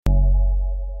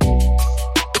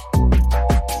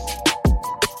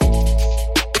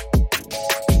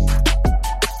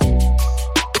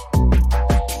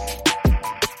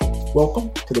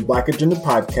to the Black Agenda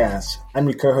Podcast. I'm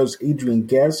your co-host, Adrian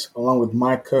Guest, along with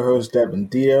my co-host, Devin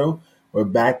Dio. We're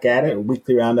back at it,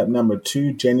 weekly roundup number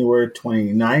 2, January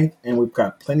 29th, and we've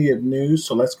got plenty of news,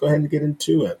 so let's go ahead and get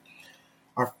into it.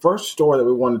 Our first story that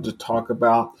we wanted to talk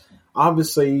about,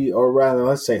 obviously, or rather,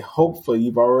 let's say, hopefully,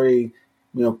 you've already,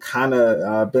 kind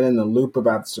of been in the loop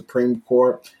about the Supreme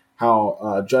Court,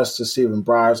 how Justice Stephen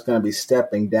Breyer is going to be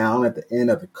stepping down at the end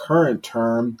of the current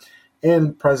term.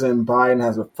 And President Biden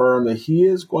has affirmed that he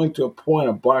is going to appoint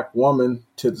a black woman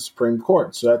to the Supreme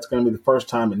Court. So that's going to be the first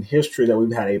time in history that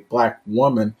we've had a black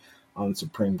woman on the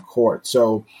Supreme Court.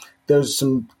 So there's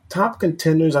some top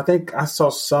contenders. I think I saw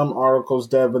some articles,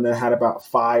 Devin, that had about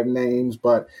 5 names,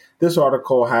 but this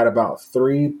article had about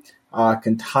 3.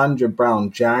 Ketanji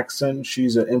Brown Jackson,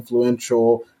 she's an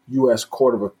influential U.S.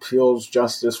 Court of Appeals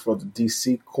justice for the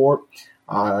D.C. Court.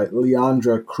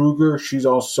 Leandra Kruger, she's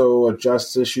also a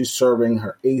justice. She's serving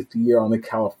her 8th year on the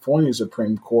California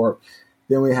Supreme Court.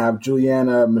 Then we have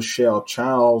Juliana Michelle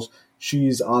Childs.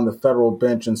 She's on the federal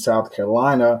bench in South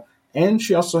Carolina. And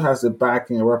she also has the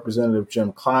backing of Representative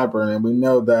Jim Clyburn. And we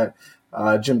know that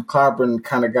Jim Clyburn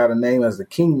kind of got a name as the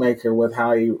kingmaker with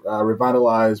how he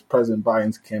revitalized President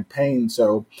Biden's campaign.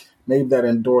 So maybe that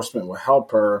endorsement will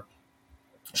help her.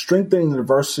 Strengthening the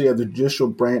diversity of the judicial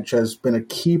branch has been a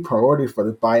key priority for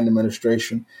the Biden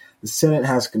administration. The Senate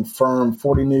has confirmed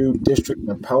 40 new district and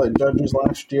appellate judges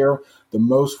last year, the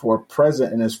most for a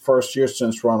president in his first year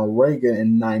since Ronald Reagan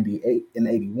in 98 and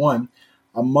 81.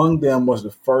 Among them was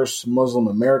the first Muslim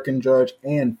American judge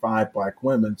and 5 black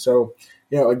women. So,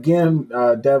 again,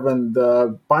 Devin,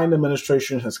 the Biden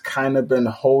administration has kind of been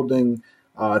holding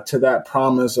to that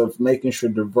promise of making sure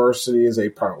diversity is a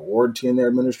priority in their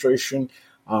administration.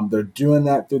 They're doing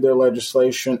that through their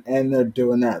legislation, and they're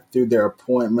doing that through their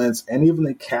appointments and even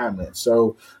the cabinet.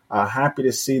 So happy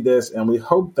to see this, and we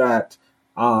hope that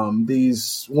one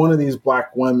of these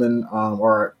black women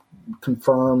are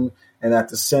confirmed, and that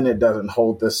the Senate doesn't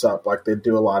hold this up like they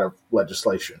do a lot of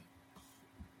legislation.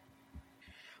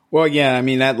 Well, yeah, I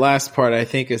mean, that last part I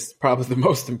think is probably the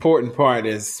most important part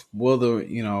is will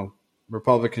the,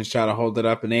 Republicans try to hold it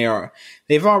up, and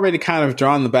they've already kind of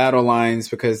drawn the battle lines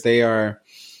because they are,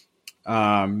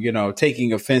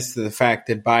 taking offense to the fact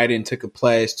that Biden took a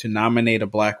pledge to nominate a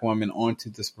black woman onto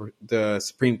the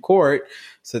Supreme Court.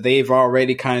 So they've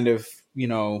already kind of,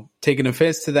 taken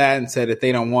offense to that and said that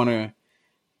they don't want to,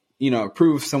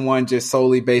 approve someone just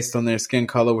solely based on their skin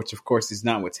color, which of course is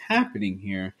not what's happening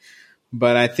here.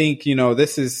 But I think,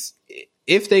 this is,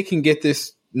 if they can get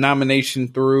this nomination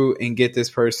through and get this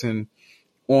person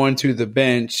onto the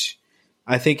bench,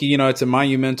 I think, it's a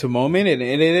monumental moment. And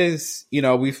it is,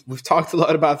 we've talked a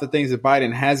lot about the things that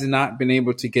Biden has not been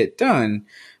able to get done.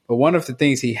 But one of the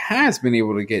things he has been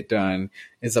able to get done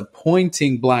is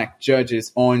appointing black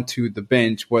judges onto the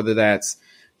bench, whether that's,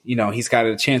 he's got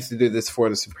a chance to do this for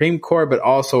the Supreme Court, but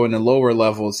also in the lower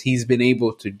levels, he's been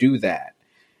able to do that.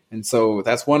 And so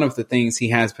that's one of the things he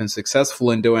has been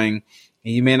successful in doing.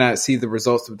 And you may not see the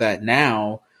results of that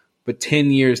now, but 10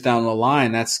 years down the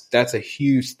line, that's a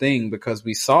huge thing, because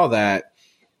we saw that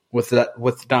with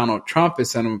Donald Trump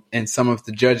and some of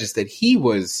the judges that he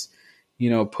was,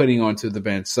 putting onto the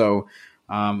bench. So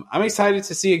I'm excited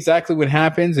to see exactly what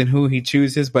happens and who he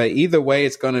chooses. But either way,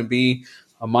 it's going to be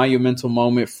a monumental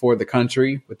moment for the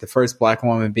country, with the first black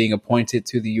woman being appointed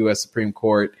to the U.S. Supreme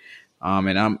Court.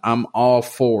 And I'm all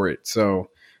for it. So,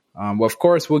 of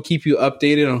course, we'll keep you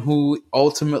updated on who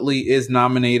ultimately is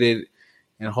nominated.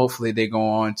 And hopefully they go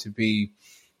on to be,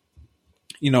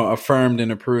 affirmed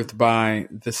and approved by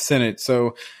the Senate.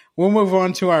 So we'll move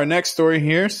on to our next story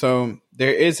here. So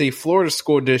there is a Florida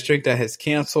school district that has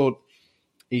canceled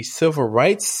a civil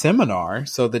rights seminar.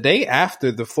 So the day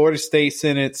after the Florida State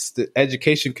Senate's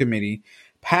Education Committee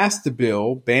passed the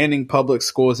bill banning public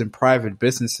schools and private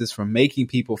businesses from making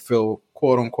people feel,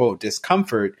 quote unquote,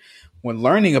 discomfort when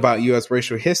learning about U.S.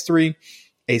 racial history,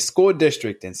 a school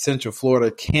district in Central Florida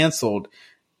canceled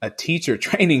a teacher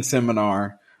training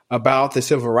seminar about the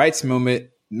civil rights movement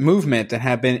that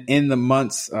had been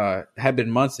months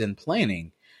in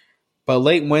planning. But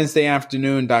late Wednesday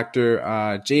afternoon,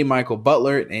 Dr. J. Michael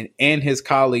Butler and his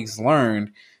colleagues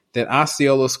learned that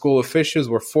Osceola school officials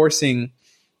were forcing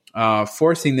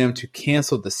them to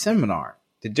cancel the seminar.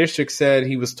 The district said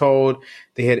he was told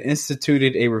they had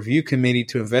instituted a review committee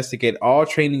to investigate all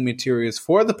training materials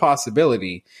for the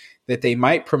possibility that they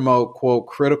might promote, quote,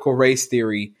 critical race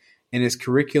theory, and his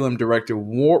curriculum director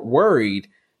worried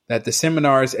that the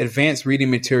seminar's advanced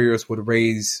reading materials would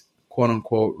raise, quote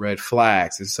unquote, red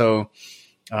flags. And so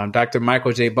Dr.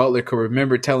 Michael J. Butler could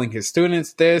remember telling his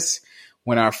students this: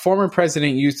 when our former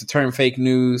president used the term fake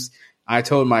news, I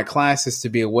told my classes to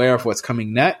be aware of what's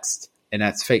coming next, and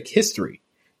that's fake history,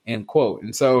 end quote.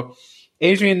 And so,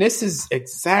 Adrian, this is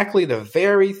exactly the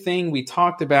very thing we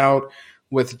talked about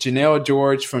with Janelle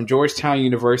George from Georgetown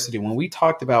University when we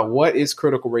talked about what is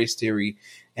critical race theory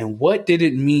and what did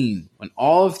it mean when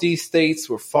all of these states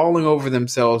were falling over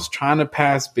themselves trying to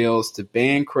pass bills to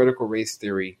ban critical race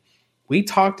theory. We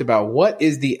talked about what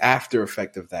is the after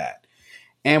effect of that.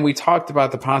 And we talked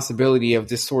about the possibility of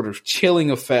this sort of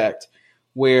chilling effect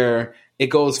where it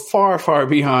goes far, far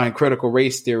beyond critical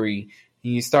race theory.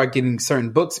 And you start getting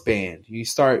certain books banned. You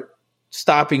start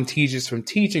stopping teachers from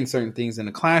teaching certain things in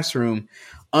the classroom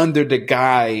under the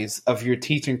guise of you're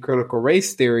teaching critical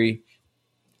race theory.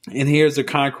 And here's a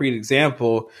concrete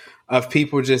example of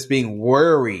people just being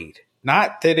worried.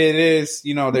 Not that it is,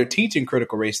 they're teaching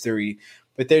critical race theory,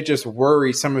 but they're just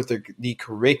worried some of the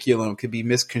curriculum could be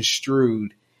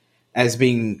misconstrued as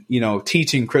being,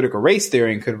 teaching critical race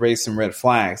theory and could raise some red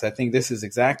flags. I think this is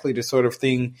exactly the sort of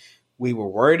thing we were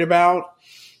worried about.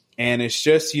 And it's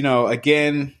just,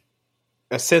 again,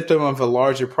 a symptom of a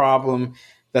larger problem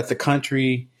that the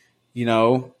country,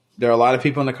 there are a lot of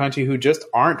people in the country who just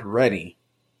aren't ready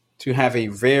to have a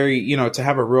to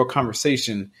have a real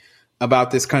conversation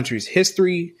about this country's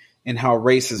history and how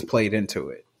race has played into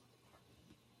it.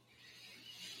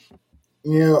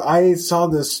 I saw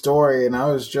this story and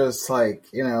I was just like,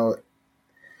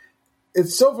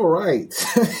 it's civil rights.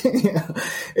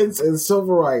 It's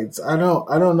civil rights. I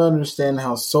don't understand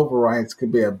how civil rights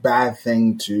could be a bad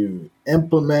thing to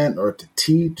implement or to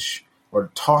teach or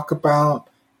to talk about.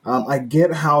 I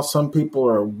get how some people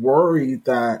are worried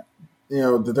that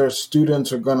that their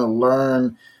students are going to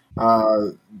learn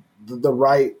the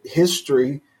right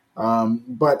history,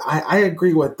 but I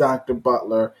agree with Dr.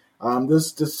 Butler.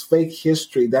 This fake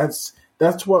history, that's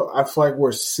what I feel like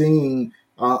we're seeing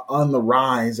on the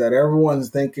rise, that everyone's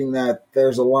thinking that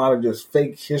there's a lot of just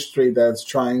fake history that's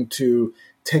trying to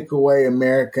take away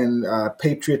American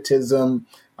patriotism.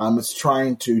 It's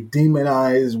trying to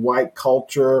demonize white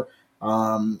culture.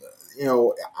 I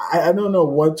don't know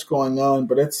what's going on,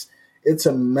 but it's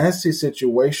a messy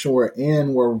situation we're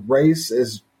in where race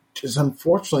is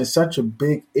unfortunately such a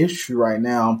big issue right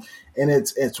now. And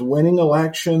it's winning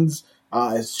elections.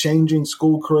 It's changing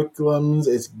school curriculums.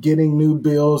 It's getting new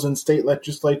bills in state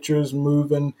legislatures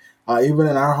moving. Even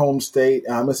in our home state,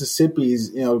 Mississippi's,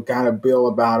 got a bill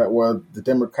about it where the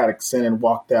Democratic Senate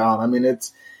walked out. I mean,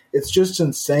 it's just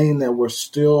insane that we're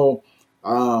still,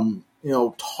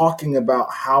 talking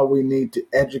about how we need to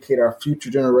educate our future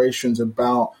generations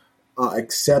about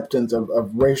acceptance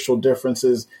of racial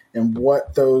differences and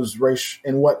what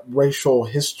racial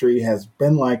history has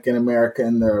been like in America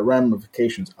and the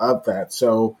ramifications of that.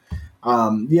 So,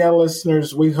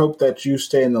 listeners, we hope that you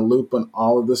stay in the loop on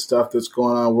all of the stuff that's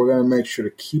going on. We're going to make sure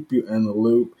to keep you in the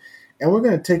loop. And we're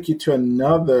going to take you to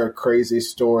another crazy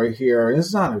story here. This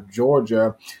is out of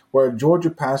Georgia, where a Georgia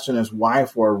pastor and his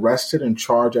wife were arrested and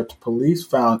charged after police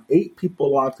found 8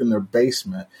 people locked in their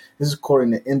basement. This is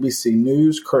according to NBC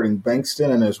News. Curtin Bankston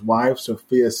and his wife,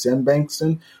 Sophia Sim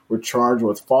Bankston, were charged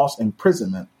with false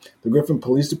imprisonment. The Griffin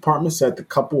Police Department said the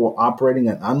couple were operating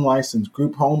an unlicensed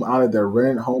group home out of their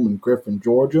rented home in Griffin,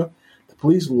 Georgia.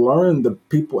 Police learned the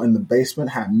people in the basement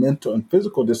had mental and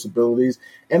physical disabilities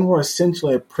and were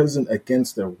essentially imprisoned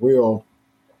against their will,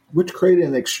 which created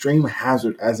an extreme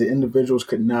hazard as the individuals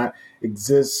could not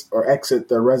exist or exit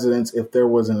their residence if there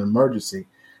was an emergency.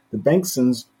 The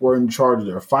Bankstons were in charge of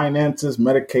their finances,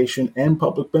 medication, and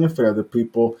public benefit of the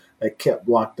people that kept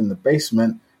locked in the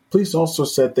basement. Police also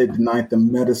said they denied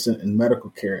them medicine and medical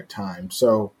care at times.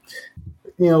 So,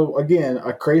 again,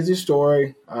 a crazy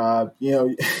story.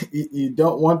 You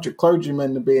don't want your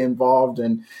clergymen to be involved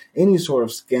in any sort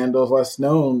of scandals, less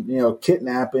known,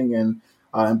 kidnapping and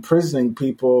imprisoning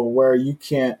people where you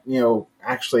can't,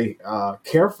 actually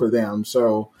care for them.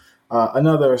 So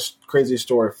another crazy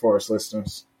story for us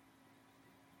listeners.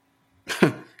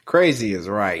 Crazy is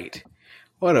right.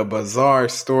 What a bizarre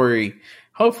story.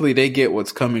 Hopefully they get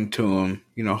what's coming to them,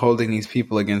 holding these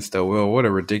people against their will. What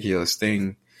a ridiculous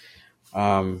thing.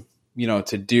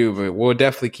 To do, but we'll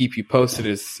definitely keep you posted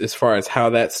as far as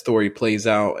how that story plays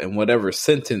out and whatever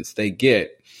sentence they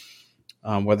get,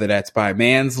 whether that's by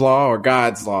man's law or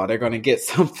God's law, they're going to get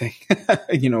something,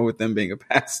 with them being a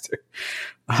pastor.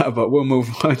 But we'll move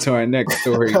on to our next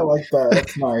story. I like that.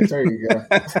 That's nice. There you go.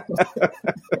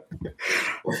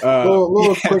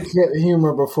 little quick hit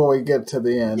humor before we get to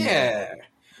the end. Yeah.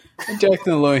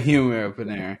 Injecting a little humor up in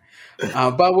there.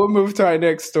 But we'll move to our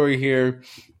next story here.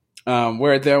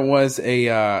 Where there was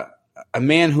a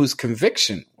man whose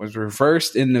conviction was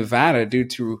reversed in Nevada due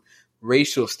to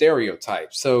racial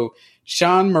stereotypes. So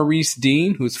Sean Maurice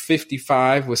Dean, who's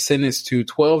 55, was sentenced to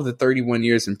 12 to 31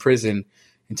 years in prison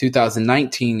in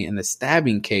 2019 in a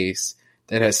stabbing case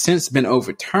that has since been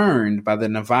overturned by the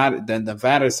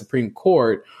Nevada Supreme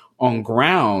Court on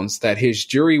grounds that his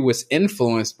jury was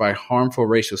influenced by harmful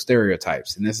racial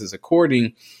stereotypes. And this is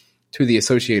according to the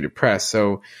Associated Press.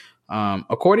 So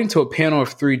according to a panel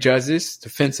of 3 judges,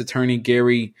 defense attorney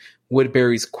Gary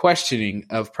Woodbury's questioning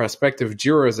of prospective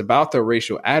jurors about their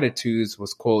racial attitudes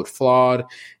was, quote, flawed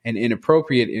and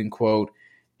inappropriate, end quote,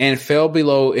 and fell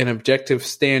below an objective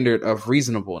standard of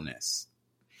reasonableness.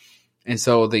 And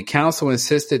so the counsel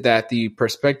insisted that the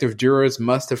prospective jurors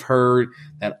must have heard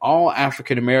that all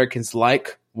African Americans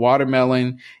like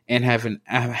watermelon and have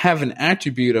an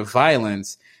attribute of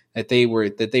violence, that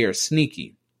they are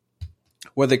sneaky.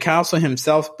 Whether counsel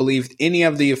himself believed any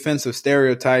of the offensive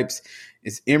stereotypes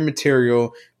is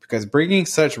immaterial, because bringing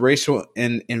such racial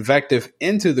invective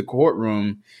into the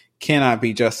courtroom cannot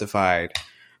be justified.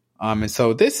 And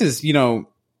so this is, a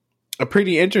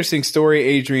pretty interesting story,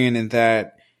 Adrian, in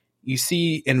that you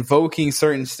see invoking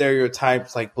certain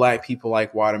stereotypes like black people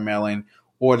like watermelon,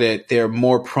 or that they're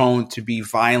more prone to be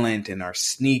violent and are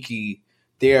sneaky.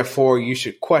 Therefore, you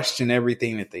should question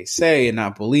everything that they say and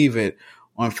not believe it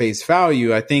on face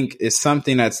value. I think is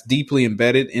something that's deeply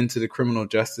embedded into the criminal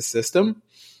justice system.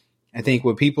 I think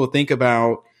when people think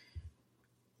about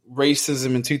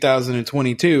racism in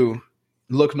 2022,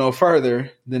 look no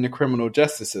further than the criminal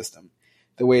justice system.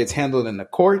 The way it's handled in the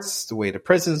courts, the way the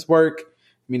prisons work.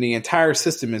 I mean, the entire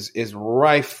system is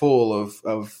rife full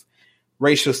of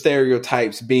racial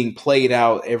stereotypes being played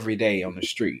out every day on the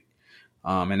street.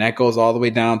 And that goes all the way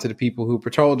down to the people who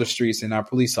patrol the streets and our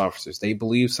police officers. They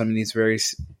believe some of these very,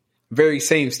 very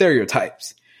same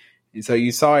stereotypes. And so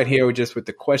you saw it here with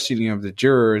the questioning of the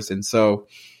jurors. And so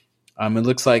it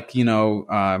looks like,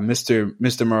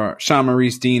 Mr. Sean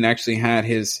Maurice Dean actually had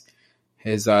his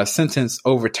sentence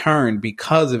overturned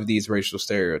because of these racial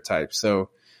stereotypes. So,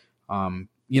 I'm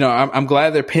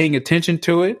glad they're paying attention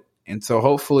to it. And so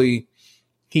hopefully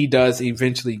he does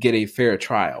eventually get a fair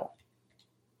trial.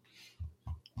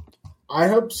 I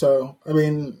hope so. I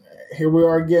mean, here we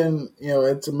are again.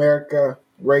 It's America.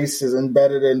 Race is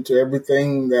embedded into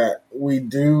everything that we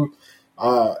do.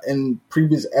 In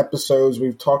previous episodes,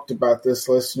 we've talked about this,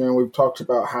 listener. We've talked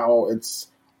about how it's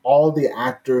all the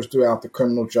actors throughout the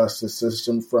criminal justice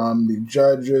system, from the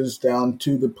judges down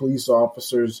to the police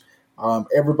officers.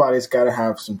 Everybody's got to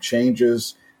have some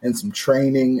changes and some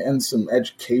training and some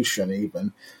education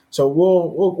even. So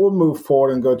we'll move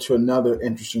forward and go to another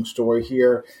interesting story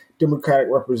here. Democratic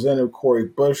Representative Cori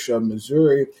Bush of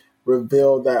Missouri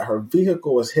revealed that her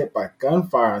vehicle was hit by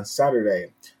gunfire on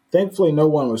Saturday. Thankfully, no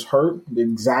one was hurt. The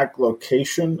exact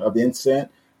location of the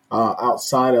incident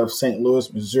outside of St.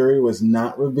 Louis, Missouri, was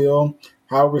not revealed.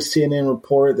 However, CNN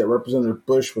reported that Representative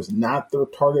Bush was not the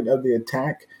target of the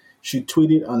attack. She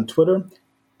tweeted on Twitter,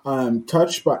 "I'm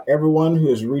touched by everyone who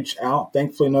has reached out.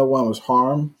 Thankfully, no one was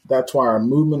harmed. That's why our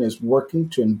movement is working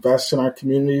to invest in our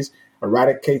communities,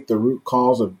 eradicate the root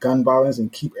cause of gun violence,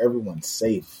 and keep everyone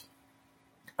safe."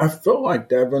 I feel like,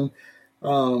 Devin,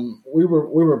 we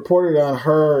reported on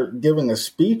her giving a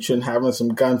speech and having some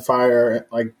gunfire,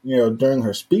 during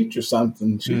her speech or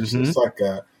something. She's just like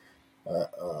a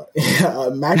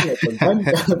magnet for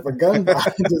gun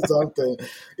violence or something.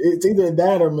 It's either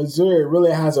that or Missouri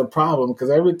really has a problem, because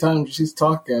every time she's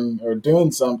talking or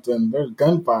doing something, there's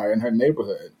gunfire in her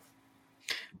neighborhood.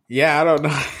 Yeah, I don't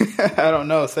know. I don't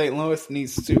know. St. Louis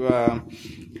needs to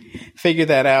figure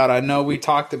that out. I know we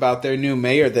talked about their new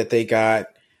mayor that they got.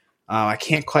 I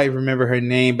can't quite remember her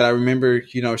name, but I remember,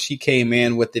 she came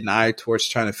in with an eye towards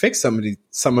trying to fix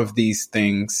some of these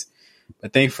things.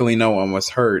 But thankfully, no one was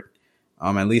hurt,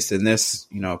 at least in this,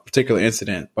 particular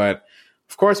incident. But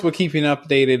of course, we'll keep you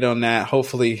updated on that.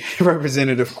 Hopefully,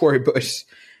 Representative Cori Bush,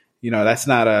 that's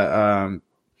not a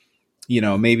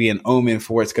maybe an omen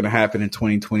for what's going to happen in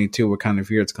 2022, what kind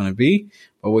of year it's going to be,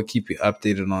 but we'll keep you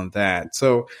updated on that.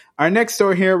 So our next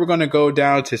story here, we're going to go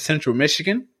down to Central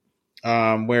Michigan,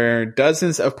 where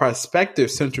dozens of prospective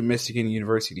Central Michigan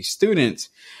University students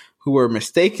who were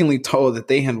mistakenly told that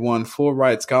they had won full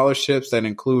ride scholarships that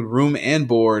include room and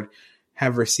board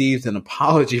have received an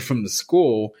apology from the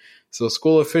school. So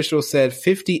school officials said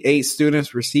 58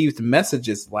 students received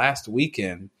messages last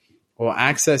weekend while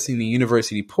accessing the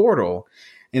university portal,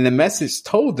 and the message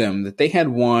told them that they had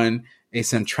won a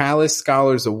Centralis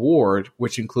Scholars Award,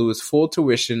 which includes full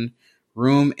tuition,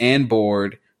 room and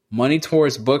board, money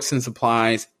towards books and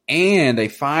supplies, and a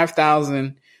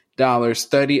 $5,000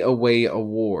 study away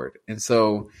award. And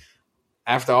so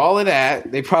after all of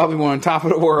that, they probably were on top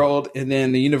of the world. And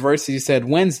then the university said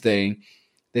Wednesday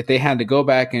that they had to go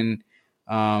back and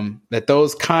that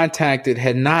those contacted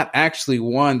had not actually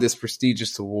won this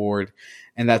prestigious award,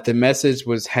 and that the message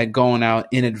had gone out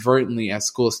inadvertently as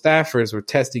school staffers were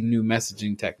testing new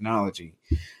messaging technology.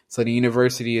 So the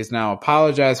university has now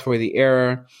apologized for the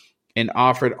error and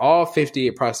offered all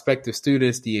 58 prospective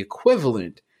students the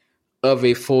equivalent of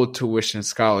a full tuition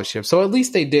scholarship. So at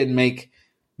least they did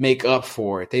make up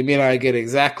for it. They may not get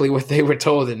exactly what they were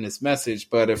told in this message,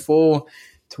 but a full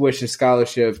tuition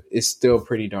scholarship is still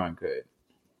pretty darn good.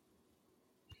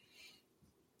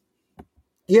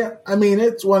 Yeah, I mean,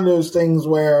 it's one of those things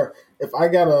where if I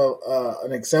got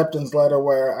an acceptance letter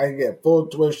where I get full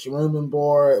tuition, room and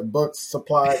board, books,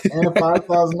 supplies, and a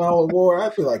 $5,000 award,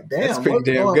 I'd be like, damn, that's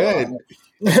pretty damn good.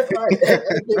 Right?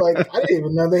 I'd be like, I didn't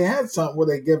even know they had something where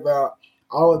they give out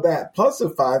all of that plus a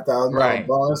 $5,000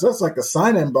 bonus. That's like a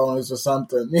sign-in bonus or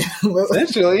something.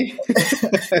 Essentially.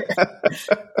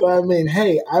 But I mean,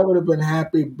 hey, I would have been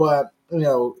happy, but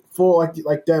full,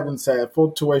 like Devin said,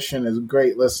 full tuition is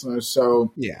great, listeners.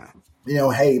 So yeah,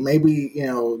 hey, maybe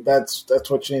that's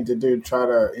what you need to do. Try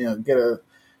to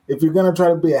if you're going to try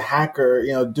to be a hacker,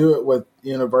 do it with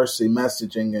university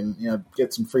messaging and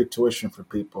get some free tuition for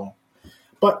people.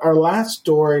 But our last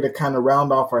story to kind of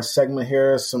round off our segment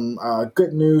here is some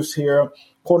good news here.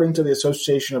 According to the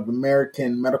Association of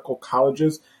American Medical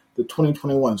Colleges, the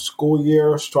 2021 school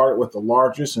year started with the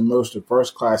largest and most diverse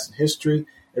class in history.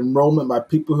 Enrollment by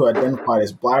people who identified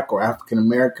as Black or African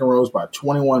American rose by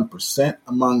 21%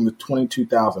 among the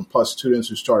 22,000 plus students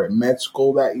who started med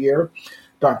school that year.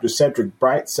 Dr. Cedric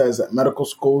Bright says that medical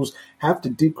schools have to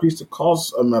decrease the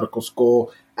cost of medical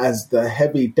school as the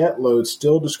heavy debt load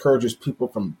still discourages people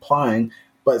from applying,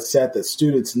 but said that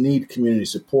students need community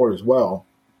support as well.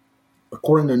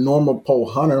 According to Norma Pohl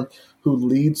Hunter, who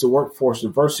leads the workforce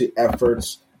diversity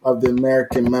efforts of the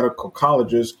American Medical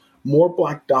Colleges, more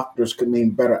Black doctors could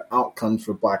mean better outcomes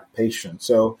for Black patients.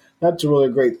 So that's a really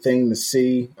great thing to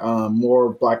see,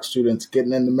 more Black students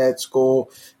getting into med school,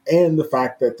 and the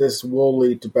fact that this will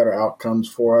lead to better outcomes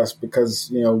for us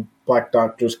because, Black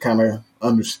doctors kind of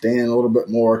understand a little bit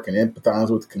more, can empathize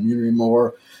with the community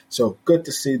more. So good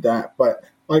to see that. But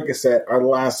like I said, our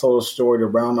last little story to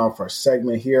round off our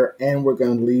segment here, and we're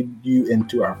going to lead you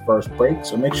into our first break.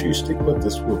 So make sure you stick with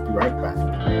us. We'll be right back.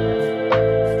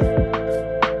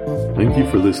 Thank you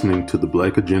for listening to the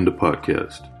Black Agenda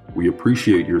Podcast. We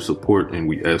appreciate your support and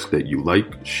we ask that you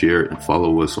like, share, and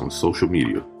follow us on social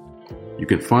media. You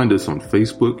can find us on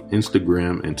Facebook,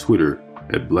 Instagram, and Twitter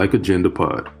at Black Agenda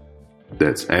Pod.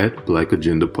 That's at Black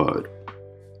Agenda Pod.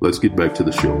 Let's get back to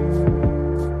the show.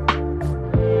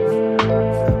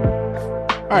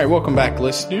 All right, welcome back,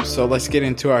 listeners. So let's get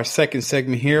into our second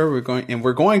segment here. We're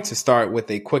going to start with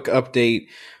a quick update.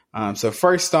 So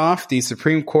first off, the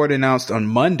Supreme Court announced on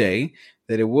Monday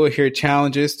that it will hear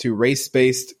challenges to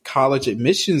race-based college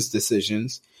admissions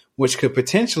decisions, which could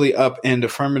potentially upend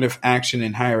affirmative action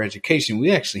in higher education.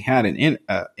 We actually had an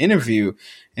interview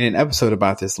in an episode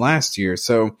about this last year.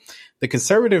 So the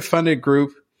conservative-funded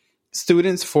group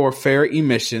Students for Fair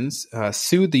Admissions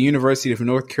sued the University of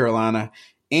North Carolina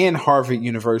and Harvard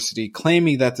University,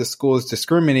 claiming that the schools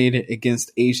discriminated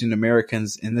against Asian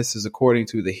Americans, and this is according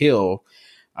to The Hill.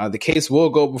 The case will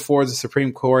go before the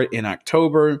Supreme Court in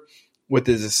October, with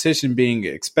the decision being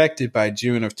expected by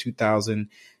June of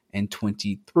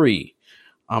 2023.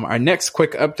 Our next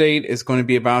quick update is going to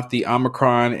be about the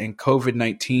Omicron and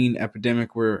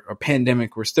COVID-19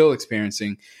 pandemic we're still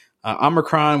experiencing.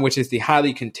 Omicron, which is the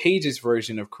highly contagious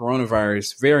version of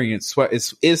coronavirus variant,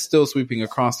 is still sweeping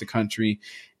across the country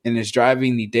and is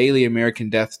driving the daily American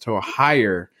death toll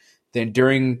higher than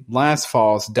during last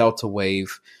fall's Delta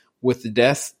wave, with the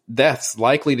deaths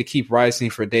likely to keep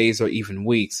rising for days or even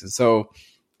weeks. And so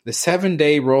the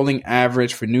 7-day rolling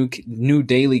average for new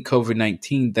daily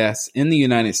COVID-19 deaths in the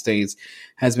United States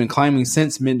has been climbing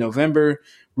since mid-November,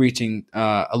 reaching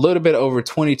a little bit over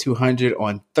 2,200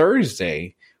 on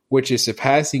Thursday, which is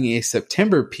surpassing a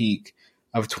September peak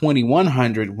of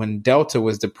 2,100 when Delta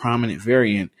was the prominent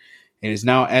variant. It is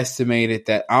now estimated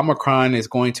that Omicron is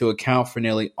going to account for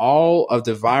nearly all of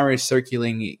the virus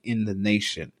circulating in the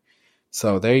nation.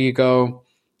 So there you go.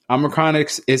 Omicron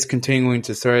is continuing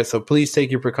to spread, so please take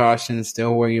your precautions.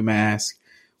 Still wear your mask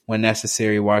when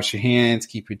necessary. Wash your hands.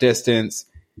 Keep your distance.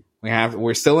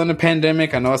 We're still in a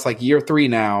pandemic. I know it's like year 3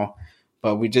 now,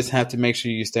 but we just have to make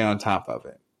sure you stay on top of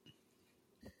it.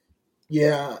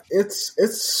 Yeah,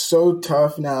 it's so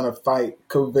tough now to fight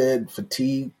COVID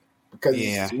fatigue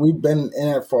because we've been in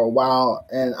it for a while,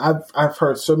 and I've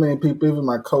heard so many people, even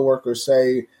my coworkers,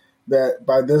 say that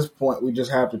by this point we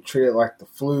just have to treat it like the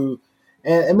flu.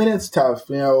 And I mean, it's tough.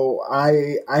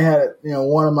 I had,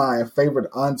 one of my favorite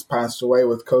aunts passed away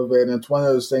with COVID, and it's one of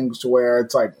those things to where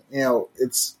it's like,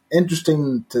 it's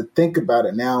interesting to think about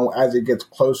it now as it gets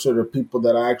closer to people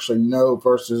that I actually know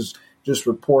versus just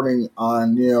reporting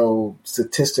on,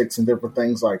 statistics and different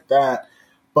things like that.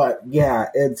 But yeah,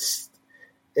 it's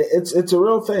a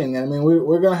real thing. I mean,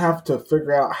 we're going to have to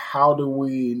figure out how do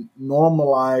we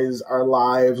normalize our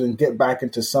lives and get back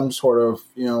into some sort of,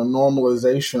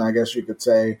 normalization, I guess you could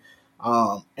say,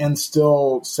 and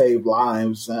still save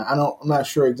lives. And I'm not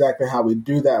sure exactly how we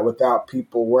do that without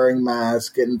people wearing masks,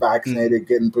 getting vaccinated,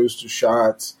 getting booster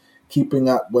shots, keeping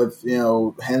up with,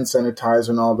 hand sanitizer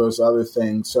and all those other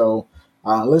things. So,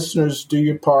 listeners, do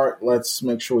your part. Let's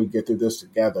make sure we get through this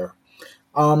together.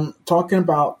 Talking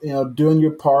about, doing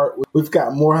your part, we've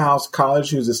got Morehouse College,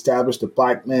 who's established the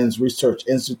Black Men's Research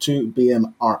Institute,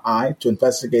 BMRI, to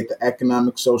investigate the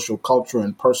economic, social, cultural,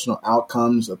 and personal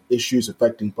outcomes of issues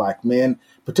affecting Black men,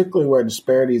 particularly where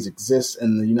disparities exist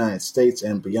in the United States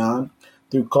and beyond.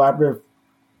 Through collaborative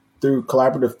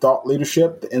thought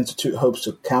leadership, the Institute hopes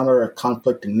to counter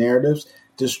conflicting narratives,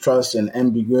 distrust, and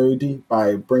ambiguity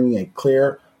by bringing a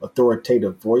clear,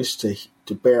 authoritative voice to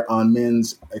bear on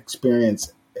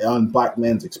Black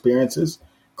men's experiences.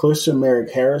 Clarissa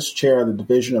Merrick Harris, chair of the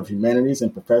Division of Humanities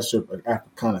and professor of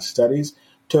Africana Studies,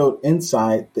 told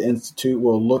Inside the Institute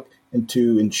will look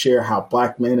into and share how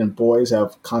Black men and boys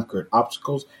have conquered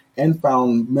obstacles and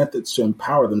found methods to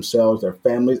empower themselves, their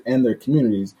families, and their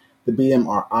communities. The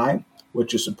BMRI,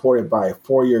 which is supported by a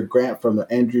 4-year grant from the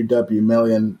Andrew W.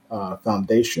 Mellon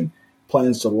Foundation,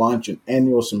 plans to launch an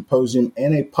annual symposium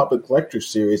and a public lecture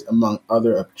series, among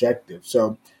other objectives.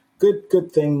 So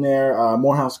good thing there.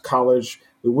 Morehouse College,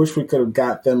 we wish we could have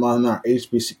got them on our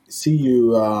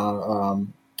HBCU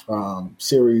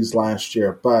series last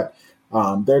year, but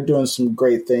they're doing some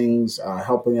great things,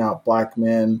 helping out Black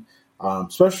men.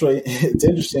 Especially, it's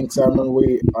interesting because I remember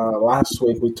last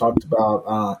week we talked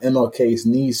about MLK's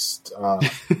niece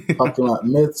talking about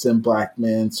myths in Black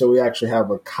men. So we actually have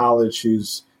a college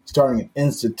who's starting an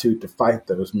institute to fight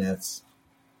those myths.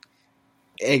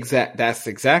 That's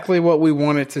exactly what we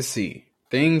wanted to see.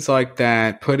 Things like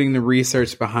that, putting the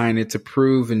research behind it to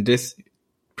prove and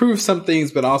disprove some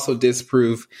things, but also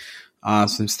disprove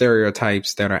some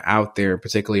stereotypes that are out there,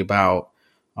 particularly about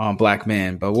Black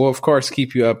men. But we'll, of course,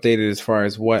 keep you updated as far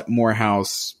as what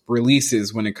Morehouse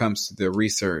releases when it comes to the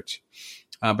research.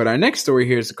 But our next story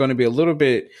here is going to be a little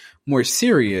bit more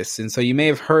serious. And so you may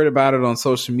have heard about it on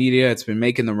social media. It's been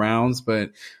making the rounds, but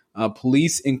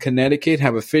police in Connecticut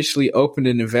have officially opened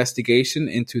an investigation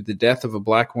into the death of a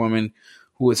Black woman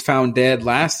who was found dead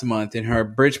last month in her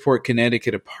Bridgeport,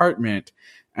 Connecticut apartment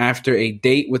after a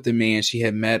date with a man she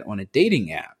had met on a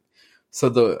dating app.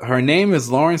 So her name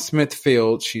is Lauren Smith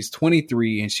Field. She's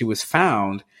 23, and she was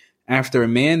found after a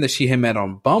man that she had met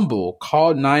on Bumble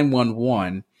called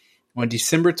 911 on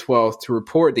December 12th to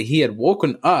report that he had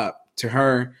woken up to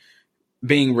her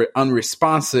being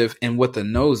unresponsive and with a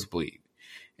nosebleed.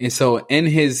 And so in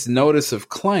his notice of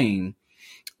claim,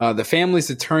 the family's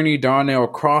attorney, Darnell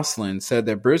Crossland, said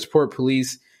that Bridgeport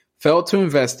police failed to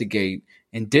investigate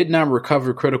and did not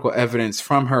recover critical evidence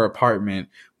from her apartment,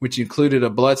 which included a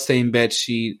bloodstained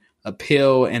bedsheet, a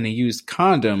pill, and a used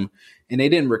condom. And they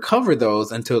didn't recover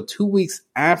those until 2 weeks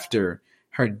after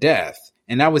her death.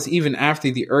 And that was even after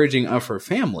the urging of her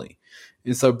family.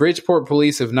 And so Bridgeport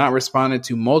police have not responded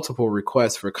to multiple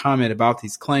requests for comment about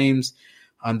these claims.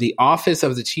 The Office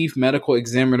of the Chief Medical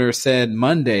Examiner said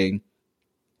Monday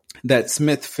that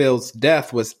Smithfield's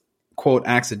death was, quote,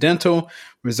 accidental,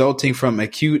 resulting from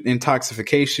acute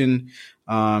intoxication.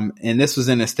 And this was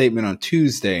in a statement on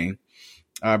Tuesday.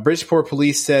 Bridgeport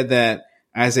police said that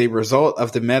as a result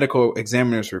of the medical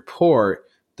examiner's report,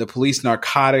 the police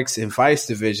narcotics and vice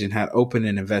division had opened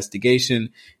an investigation,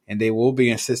 and they will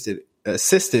be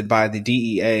assisted by the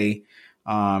DEA.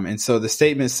 And so the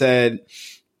statement said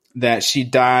that she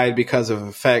died because of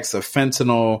effects of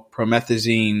fentanyl,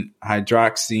 promethazine,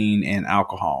 hydroxine, and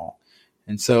alcohol.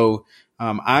 And so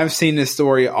I've seen this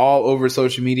story all over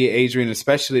social media, Adrian,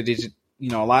 especially, a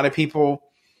lot of people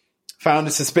found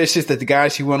it suspicious that the guy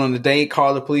she went on the date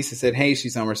called the police and said, hey,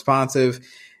 she's unresponsive.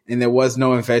 And there was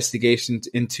no investigation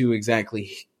into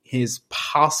exactly his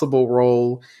possible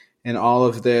role in all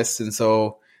of this. And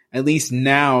so at least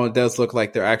now it does look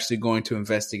like they're actually going to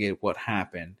investigate what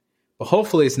happened. But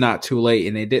hopefully it's not too late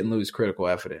and they didn't lose critical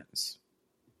evidence.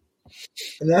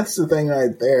 And that's the thing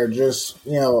right there. Just,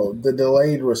 the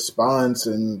delayed response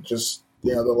and just,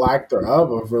 the lack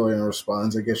thereof of really a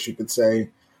response, I guess you could say.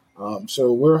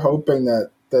 So we're hoping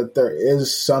that there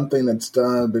is something that's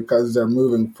done because they're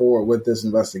moving forward with this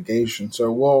investigation.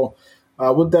 So we'll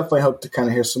we'll definitely hope to kind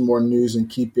of hear some more news and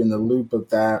keep you in the loop of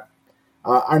that.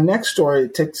 Our next story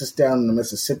takes us down to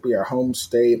Mississippi, our home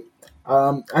state.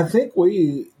 I think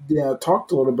we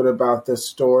talked a little bit about this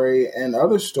story and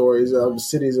other stories of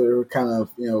cities that are kind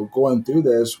of going through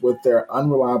this with their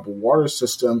unreliable water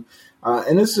system.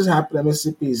 And this has happened in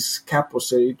Mississippi's capital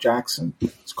city, Jackson.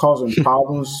 It's causing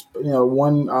problems.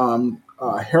 One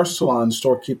hair salon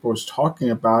storekeeper was talking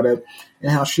about it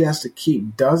and how she has to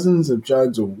keep dozens of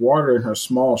jugs of water in her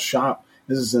small shop.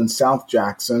 This is in South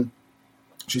Jackson.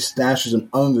 She stashes them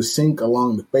under the sink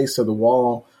along the base of the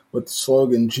wall with the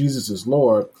slogan, "Jesus is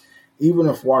Lord." Even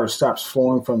if water stops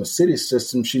flowing from the city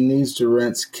system, she needs to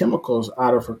rinse chemicals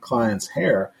out of her client's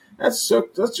hair. That's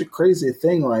a crazy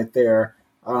thing right there.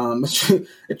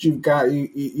 That you've got,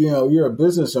 you're a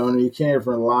business owner, you can't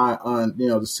even rely on,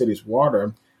 the city's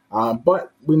water.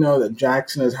 But we know that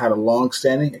Jackson has had a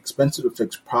long-standing,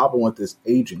 expensive-to-fix problem with this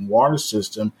aging water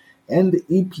system, and the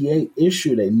EPA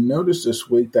issued a notice this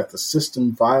week that the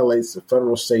system violates the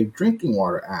Federal Safe Drinking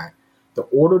Water Act. The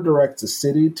order directs the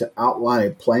city to outline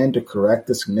a plan to correct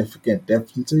the significant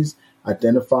deficiencies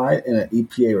identified in an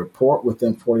EPA report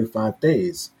within 45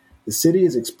 days. The city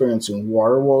is experiencing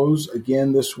water woes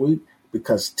again this week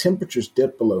because temperatures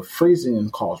dip below freezing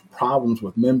and cause problems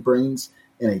with membranes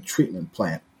in a treatment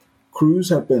plant. Crews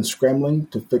have been scrambling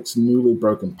to fix newly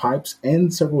broken pipes,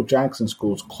 and several Jackson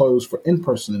schools closed for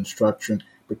in-person instruction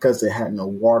because they had no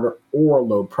water or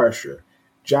low pressure.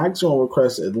 Jackson will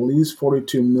request at least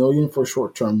 $42 million for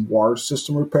short-term water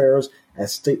system repairs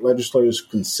as state legislators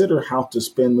consider how to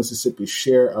spend Mississippi's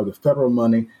share of the federal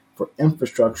money for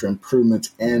infrastructure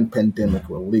improvements and pandemic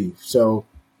relief. So,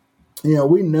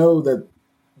 we know that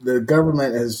the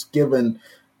government has given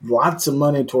lots of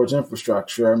money towards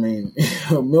infrastructure. I mean,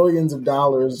 millions of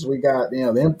dollars. We got,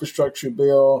 the infrastructure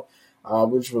bill,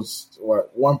 which was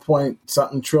 1 point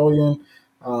something trillion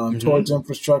towards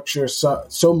infrastructure.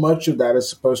 So much of that is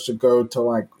supposed to go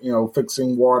to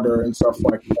fixing water and stuff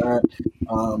like that.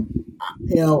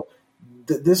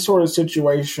 This sort of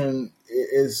situation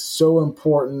is so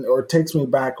important, or it takes me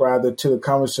back rather to the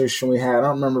conversation we had. I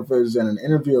don't remember if it was in an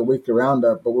interview or weekly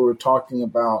roundup, but we were talking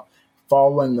about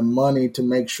following the money to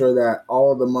make sure that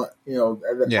all of the money,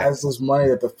 as this money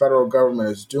that the federal government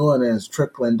is doing and is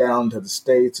trickling down to the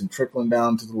states and trickling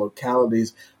down to the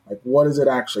localities, what is it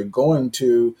actually going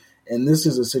to? And this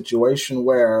is a situation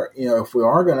where, if we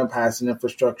are going to pass an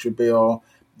infrastructure bill,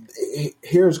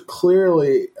 here's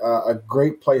clearly a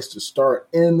great place to start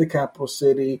in the capital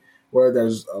city where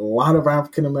there's a lot of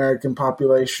African-American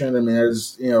population. I mean,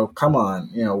 there's, come on,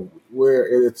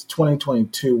 it's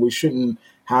 2022. We shouldn't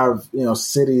have,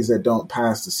 cities that don't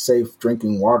pass the Safe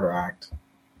Drinking Water Act.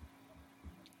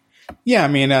 Yeah, I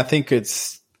mean, I think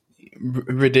it's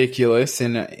ridiculous,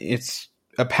 and it's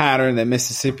a pattern that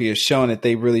Mississippi has shown that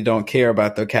they really don't care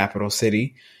about the capital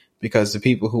city, because the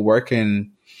people who work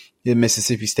in the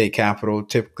Mississippi state capital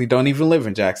typically don't even live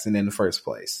in Jackson in the first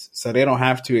place. So they don't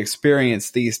have to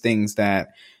experience these things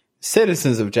that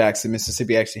citizens of Jackson,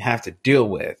 Mississippi actually have to deal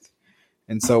with.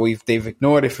 And so they've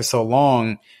ignored it for so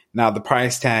long. Now the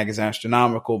price tag is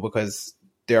astronomical because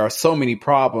there are so many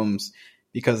problems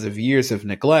because of years of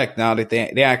neglect. Now that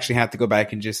they actually have to go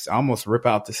back and just almost rip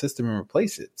out the system and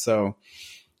replace it. So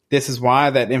this is why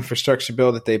that infrastructure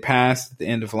bill that they passed at the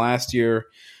end of last year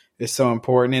is so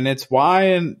important. And it's why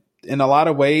in a lot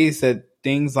of ways that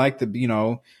things like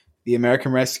the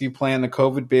American Rescue Plan, the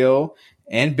COVID bill,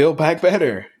 and Build Back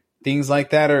Better, things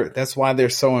like that's why they're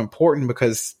so important,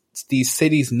 because these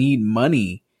cities need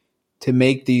money to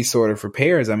make these sort of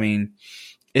repairs. I mean,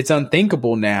 it's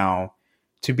unthinkable now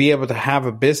to be able to have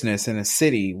a business in a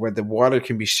city where the water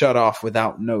can be shut off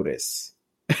without notice,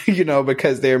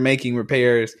 because they're making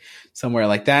repairs somewhere.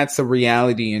 Like, that's a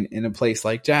reality in a place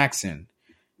like Jackson.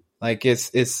 Like,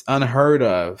 it's unheard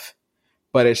of,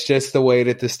 but it's just the way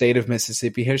that the state of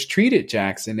Mississippi has treated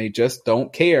Jackson. They just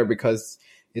don't care because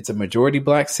it's a majority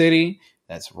black city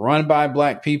that's run by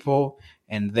black people.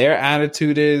 And their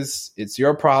attitude is, it's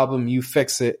your problem, you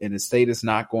fix it, and the state is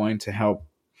not going to help.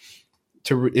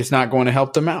 It's not going to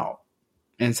help them out.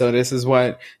 And so this is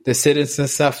what the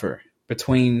citizens suffer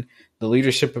between the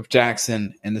leadership of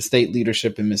Jackson and the state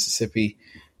leadership in Mississippi.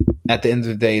 At the end of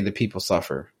the day, the people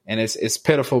suffer. And it's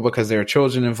pitiful because there are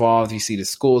children involved. You see the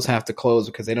schools have to close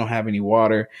because they don't have any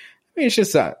water. I mean, it's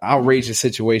just an outrageous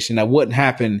situation that wouldn't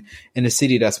happen in a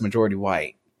city that's majority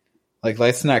white. Like,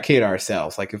 let's not kid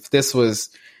ourselves. Like, if this was,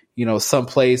 some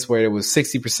place where it was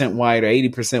 60% white or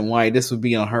 80% white, this would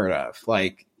be unheard of.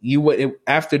 Like,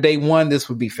 after day one, this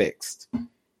would be fixed.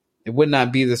 It would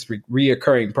not be this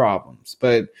reoccurring problems.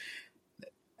 But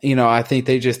I think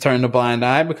they just turn a blind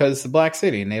eye because it's a black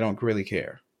city and they don't really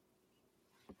care.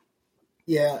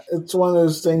 Yeah, it's one of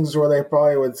those things where they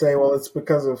probably would say, well, it's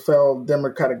because of failed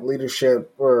Democratic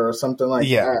leadership or something like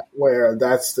that, where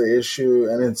that's the issue.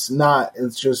 And it's not.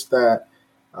 It's just that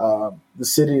the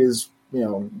city is,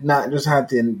 not just had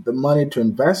the money to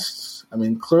invest. I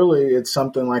mean, clearly it's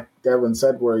something like Devin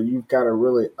said, where you've got to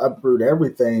really uproot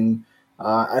everything.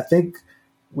 I think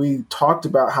we talked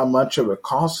about how much it would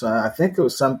cost. I think it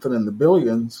was something in the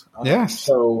billions. Yes.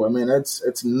 So, I mean,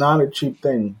 it's not a cheap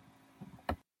thing.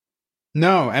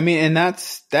 No, I mean, and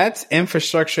that's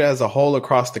infrastructure as a whole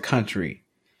across the country,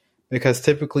 because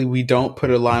typically we don't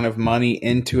put a lot of money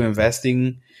into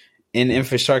investing in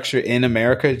infrastructure in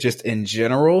America, just in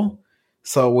general.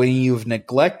 So when you've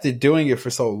neglected doing it for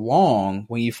so long,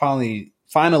 when you finally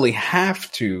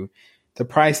have to, the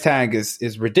price tag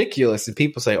is ridiculous. And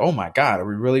people say, oh my God, are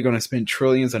we really going to spend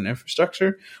trillions on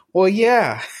infrastructure? Well,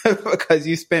 yeah, because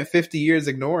you spent 50 years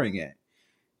ignoring it.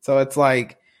 So it's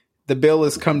like, the bill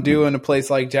has come due in a place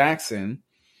like Jackson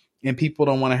and people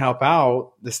don't want to help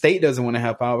out. The state doesn't want to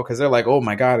help out because they're like, oh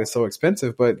my God, it's so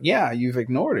expensive. But yeah, you've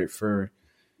ignored it for,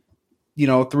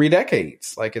 3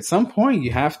 decades. Like at some point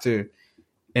you have to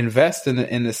invest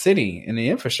in the city, in the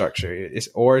infrastructure,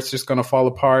 or it's just going to fall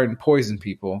apart and poison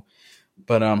people.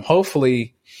 But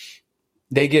hopefully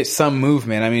they get some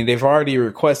movement. I mean, they've already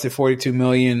requested $42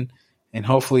 million, and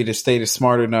hopefully the state is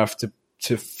smart enough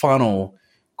to funnel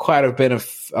quite a bit of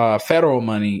federal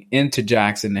money into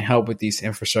Jackson to help with these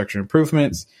infrastructure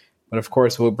improvements. But of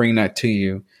course, we'll bring that to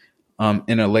you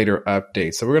in a later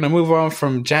update. So we're going to move on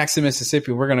from Jackson,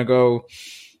 Mississippi. We're going to go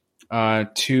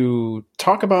to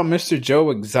talk about Mr.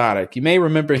 Joe Exotic. You may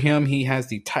remember him. He has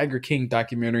the Tiger King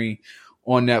documentary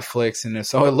on Netflix. And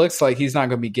so it looks like he's not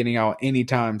going to be getting out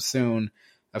anytime soon.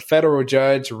 A federal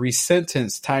judge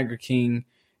resentenced Tiger King,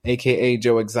 a.k.a.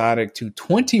 Joe Exotic, to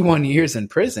 21 years in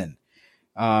prison,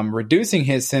 reducing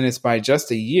his sentence by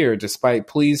just a year, despite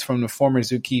pleas from the former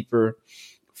zookeeper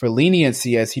for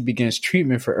leniency as he begins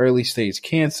treatment for early stage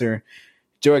cancer.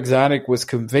 Joe Exotic was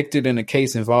convicted in a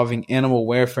case involving animal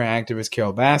welfare activist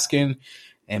Carol Baskin,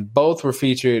 and both were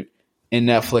featured in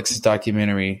Netflix's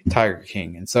documentary Tiger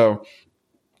King. And so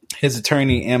his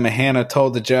attorney, Emma Hanna,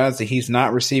 told the judge that he's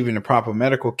not receiving the proper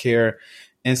medical care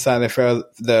inside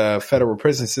the federal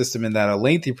prison system, and that a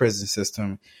lengthy prison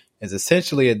system is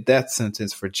essentially a death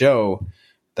sentence for Joe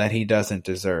that he doesn't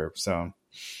deserve. So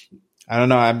I don't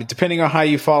know. I mean, depending on how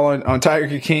you fall on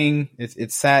Tiger King,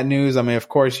 it's sad news. I mean, of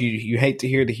course, you hate to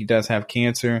hear that he does have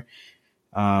cancer,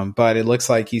 but it looks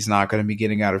like he's not going to be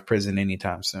getting out of prison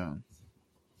anytime soon.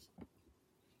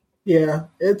 Yeah,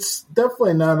 it's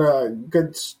definitely not a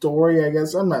good story, I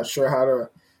guess. I'm not sure how to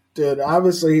do it.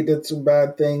 Obviously, he did some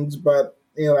bad things, but,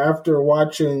 after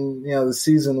watching, the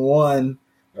season 1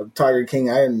 of Tiger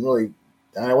King, I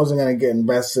wasn't going to get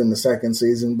invested in the second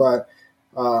season, but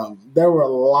there were a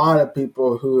lot of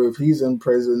people who, if he's in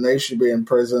prison, they should be in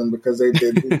prison because they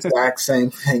did the exact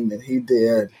same thing that he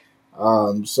did.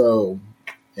 I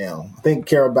think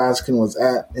Carol Baskin was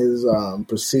at his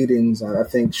proceedings. I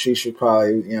think she should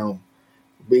probably,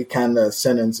 be kind of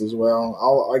sentenced as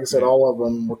well. Like I said, all of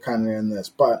them were kind of in this.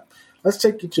 But let's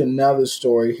take you to another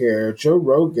story here. Joe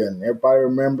Rogan, everybody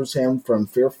remembers him from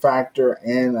Fear Factor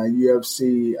and a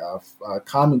UFC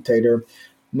commentator,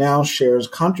 now shares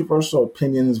controversial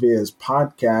opinions via his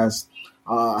podcast,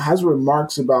 has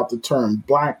remarks about the term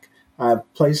black.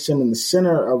 I've placed him in the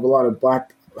center of a lot of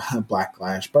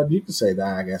backlash, but you can say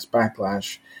that, I guess,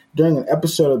 backlash. During an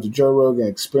episode of the Joe Rogan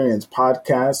Experience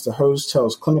podcast, the host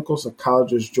tells clinical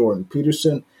psychologist Jordan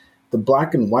Peterson the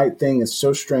black and white thing is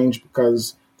so strange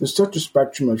because there's such a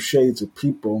spectrum of shades of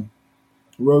people.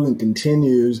 Rogan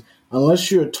continues,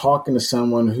 unless you're talking to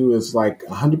someone who is like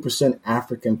 100%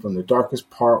 African from the darkest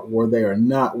part where they are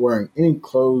not wearing any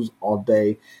clothes all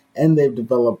day and they've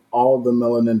developed all the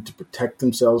melanin to protect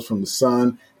themselves from the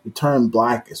sun, the term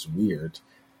black is weird.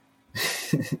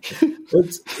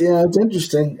 It's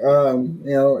interesting.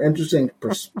 Interesting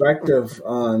perspective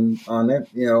on it.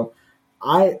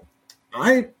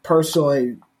 I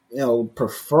personally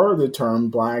prefer the term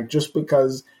black just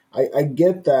because I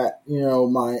get that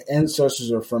my ancestors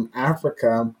are from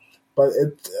Africa, but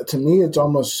to me it's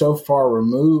almost so far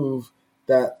removed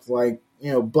that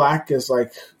black is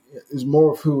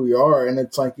more of who we are. And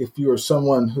it's like, if you are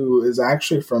someone who is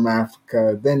actually from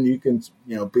Africa, then you can,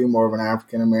 be more of an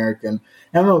African American.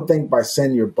 And I don't think by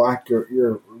saying you're black,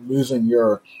 you're losing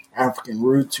your African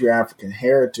roots, your African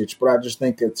heritage. But I just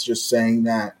think it's just saying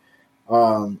that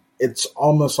it's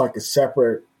almost like a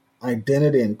separate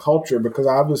identity and culture, because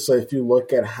obviously if you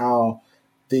look at how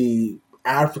the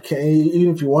African,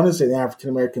 even if you want to say the African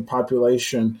American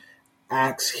population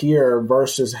acts here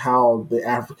versus how the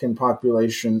African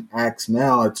population acts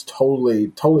now, it's totally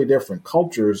different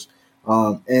cultures.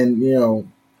 And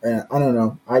I don't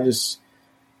know. I just,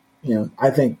 I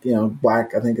think,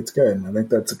 black, I think it's good. I think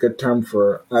that's a good term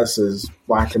for us as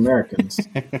Black Americans.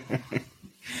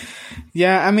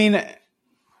 Yeah, I mean,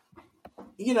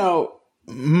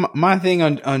 my thing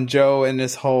on Joe and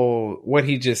this whole, what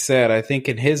he just said, I think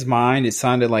in his mind, it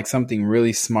sounded like something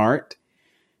really smart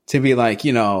to be like,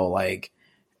 like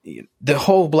the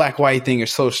whole black white thing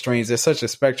is so strange. There's such a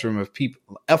spectrum of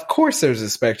people. Of course, there's a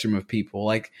spectrum of people.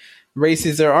 Like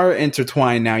races that are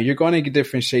intertwined now. You're going to get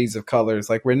different shades of colors.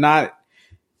 Like we're not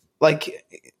like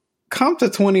come to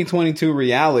 2022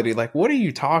 reality. Like, what are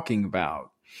you talking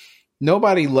about?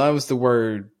 Nobody loves the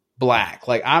word black.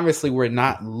 Like, obviously, we're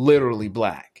not literally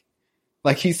black.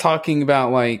 Like, he's talking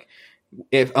about, like,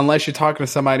 unless you're talking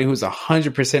to somebody who's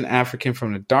 100% African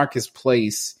from the darkest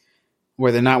place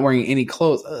where they're not wearing any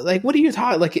clothes. Like, what are you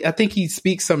talking? Like, I think he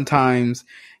speaks sometimes,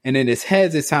 and in his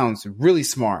head, it sounds really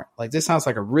smart. Like, this sounds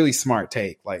like a really smart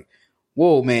take. Like,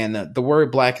 whoa, man, the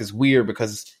word black is weird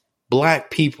because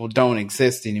black people don't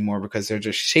exist anymore because they're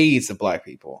just shades of black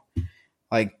people.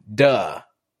 Like, duh.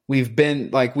 We've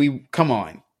been like, come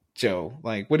on, Joe.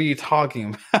 Like, what are you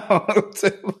talking about?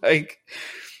 Like,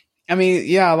 I mean,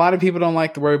 yeah, a lot of people don't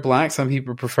like the word black. Some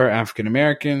people prefer African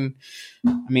American.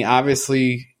 I mean,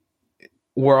 obviously,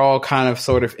 we're all kind of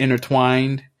sort of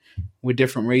intertwined with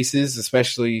different races,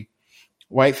 especially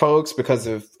white folks because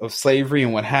of slavery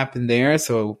and what happened there.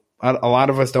 So a lot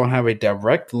of us don't have a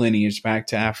direct lineage back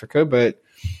to Africa, but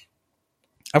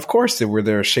of course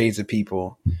there are shades of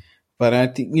people. But I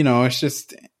think, it's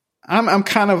just, I'm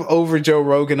kind of over Joe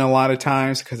Rogan a lot of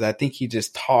times because I think he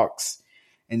just talks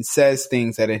and says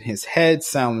things that in his head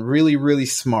sound really, really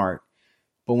smart.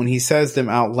 But when he says them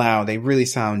out loud, they really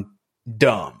sound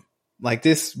dumb. Like,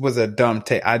 this was a dumb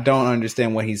take. I don't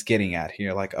understand what he's getting at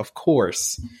here. Like, of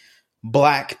course,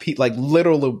 black people, like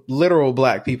literal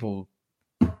black people,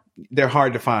 they're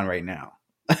hard to find right now.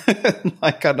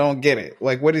 Like, I don't get it.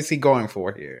 Like, what is he going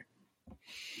for here?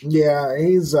 Yeah,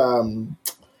 he's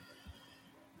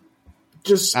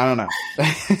just, I don't know.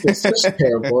 It's just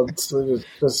terrible.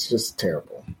 It's just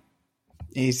terrible.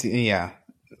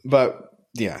 But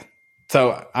yeah.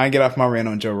 So I get off my rant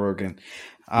on Joe Rogan.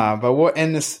 But we'll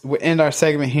end our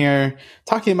segment here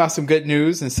talking about some good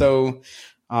news. And so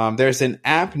there's an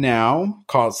app now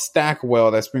called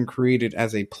Stackwell that's been created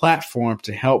as a platform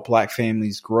to help Black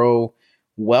families grow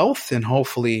wealth and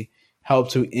hopefully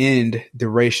help to end the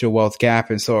racial wealth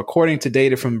gap. And so according to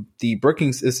data from the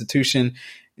Brookings Institution,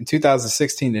 in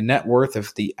 2016, the net worth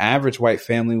of the average white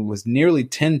family was nearly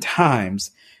 10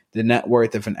 times the net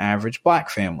worth of an average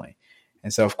Black family.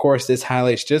 And so, of course, this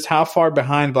highlights just how far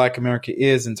behind Black America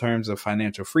is in terms of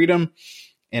financial freedom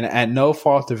and at no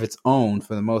fault of its own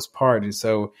for the most part. And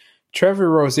so Trevor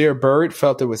Rozier Bird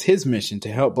felt it was his mission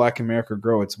to help Black America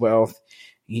grow its wealth.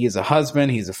 He is a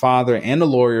husband, he's a father, and a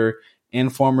lawyer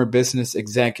and former business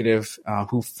executive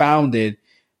who founded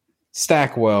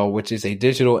Stackwell, which is a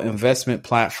digital investment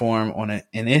platform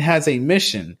and it has a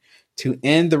mission to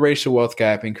end the racial wealth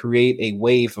gap and create a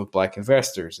wave of Black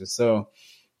investors. And so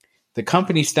the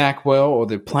company Stackwell, or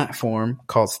the platform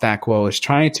called Stackwell, is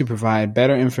trying to provide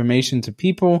better information to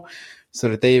people so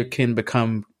that they can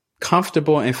become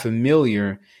comfortable and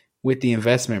familiar with the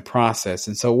investment process.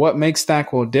 And so what makes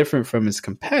Stackwell different from its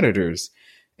competitors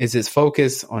is its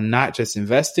focus on not just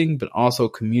investing, but also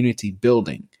community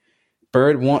building.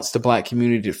 Bird wants the Black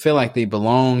community to feel like they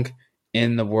belong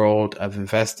in the world of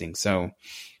investing. So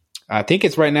I think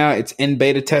it's in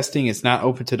beta testing. It's not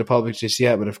open to the public just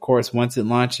yet. But of course, once it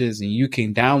launches and you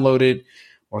can download it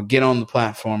or get on the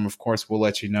platform, of course, we'll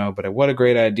let you know. But what a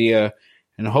great idea.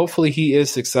 And hopefully he is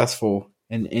successful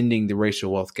in ending the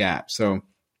racial wealth gap. So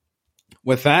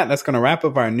with that, that's going to wrap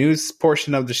up our news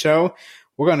portion of the show.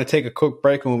 We're going to take a quick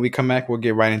break. And when we come back, we'll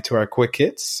get right into our quick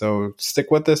hits. So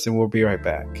stick with us and we'll be right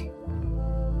back.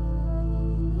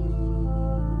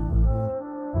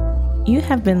 You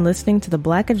have been listening to the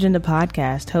Black Agenda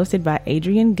podcast hosted by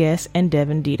Adrian Guess and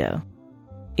Devin Dito.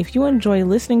 If you enjoy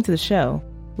listening to the show,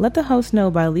 let the host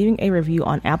know by leaving a review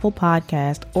on Apple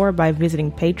Podcast or by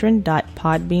visiting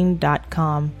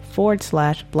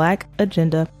patron.podbean.com/Black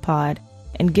Agenda Pod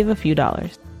and give a few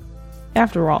dollars.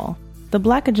 After all, the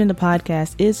Black Agenda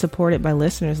podcast is supported by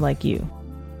listeners like you.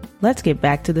 Let's get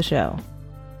back to the show.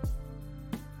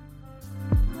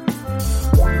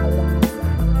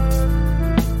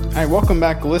 All right, welcome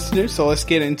back, listeners. So let's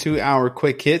get into our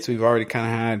quick hits. We've already kind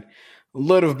of had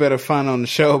little bit of fun on the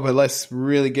show, but let's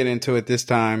really get into it this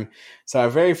time. So our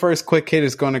very first quick hit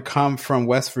is going to come from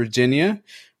West Virginia,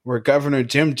 where Governor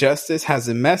Jim Justice has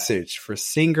a message for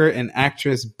singer and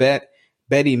actress Bette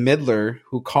Midler,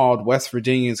 who called West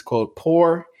Virginians, quote,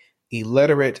 poor,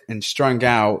 illiterate, and strung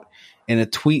out in a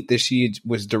tweet that she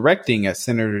was directing at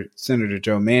Senator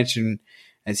Joe Manchin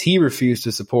as he refused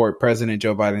to support President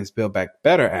Joe Biden's Build Back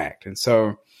Better Act. And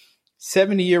so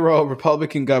 70-year-old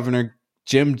Republican Governor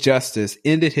Jim Justice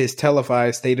ended his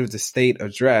televised State of the State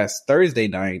address Thursday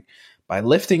night by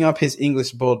lifting up his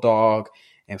English bulldog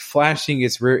and flashing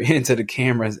its rear end to the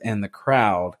cameras and the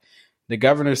crowd. The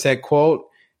governor said, quote,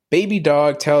 baby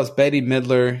dog tells Bette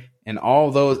Midler and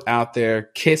all those out there,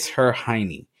 kiss her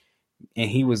hiney. And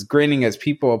he was grinning as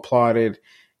people applauded,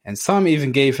 and some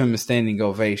even gave him a standing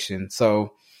ovation.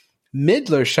 So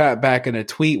Midler shot back in a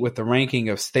tweet with the ranking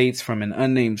of states from an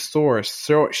unnamed source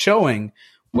showing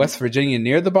West Virginia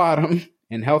near the bottom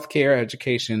in healthcare,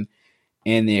 education,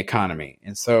 and the economy.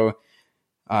 And so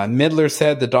Midler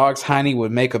said the dog's hiney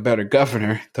would make a better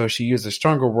governor, though she used a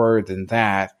stronger word than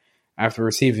that. After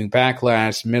receiving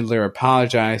backlash, Midler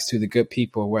apologized to the good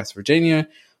people of West Virginia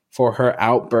for her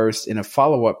outburst in a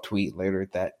follow-up tweet later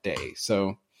that day.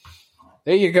 So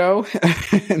there you go.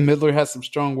 Midler has some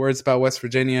strong words about West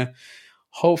Virginia.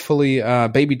 Hopefully,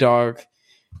 baby dog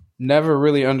never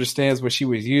really understands what she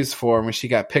was used for when she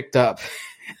got picked up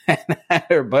and had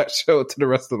her butt showed to the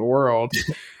rest of the world.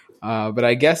 But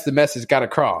I guess the message got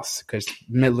across because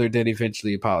Midler did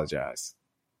eventually apologize.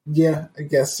 Yeah, I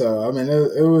guess so. I mean,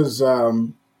 it was,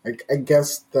 I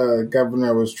guess the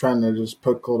governor was trying to just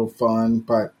poke a little fun,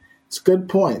 but it's good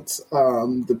points.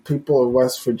 The people of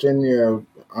West Virginia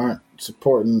aren't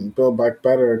supporting Build Back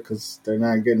Better because they're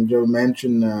not getting Joe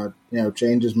Manchin,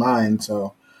 change his mind.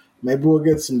 So maybe we'll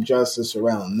get some justice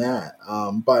around that.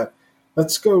 But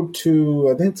let's go to,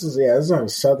 I think this is out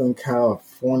of Southern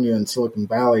California and Silicon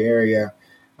Valley area.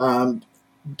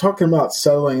 Talking about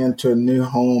settling into a new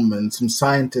home and some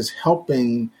scientists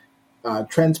helping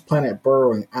transplanted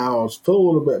burrowing owls feel a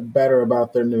little bit better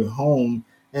about their new home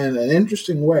in an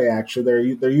interesting way.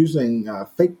 Actually, they're using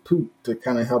fake poop to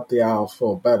kind of help the owls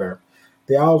feel better.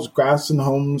 The owls' grassland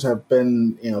homes have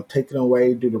been taken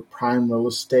away due to prime real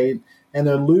estate, and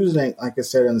they're losing, like I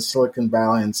said, in Silicon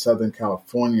Valley and Southern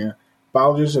California.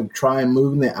 Biologists have tried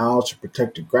moving the owls to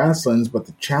protected grasslands, but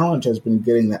the challenge has been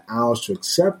getting the owls to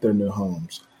accept their new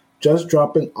homes. Just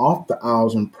dropping off the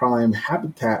owls in prime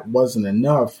habitat wasn't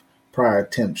enough, prior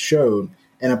attempts showed.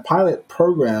 In a pilot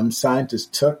program,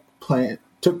 scientists took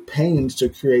pains to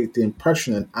create the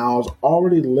impression that owls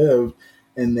already lived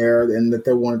in there and that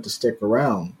they wanted to stick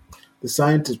around. The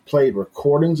scientists played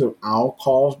recordings of owl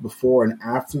calls before and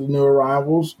after the new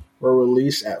arrivals were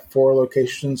released at 4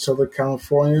 locations in Southern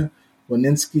California.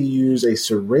 Wininski used a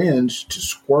syringe to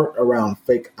squirt around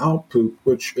fake owl poop,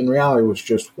 which in reality was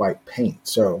just white paint.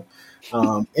 So,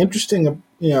 interesting,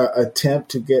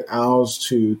 attempt to get owls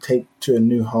to take to a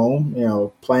new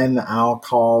home. Playing the owl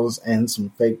calls and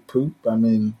some fake poop. I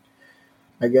mean,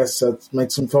 I guess that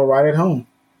makes them feel right at home.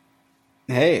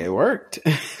 Hey, it worked.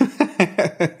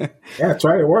 Yeah, that's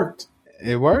right. It worked.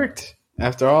 It worked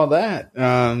after all that.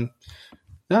 No,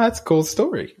 that's a cool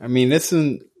story. I mean,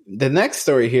 the next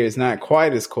story here is not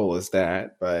quite as cool as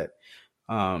that, but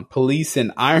police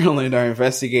in Ireland are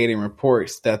investigating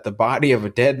reports that the body of a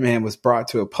dead man was brought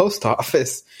to a post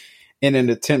office in an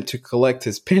attempt to collect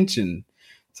his pension.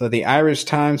 So the Irish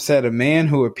Times said a man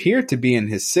who appeared to be in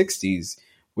his 60s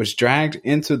was dragged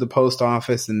into the post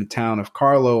office in the town of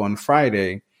Carlow on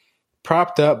Friday,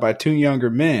 propped up by 2 younger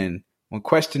men. When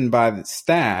questioned by the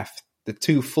staff, the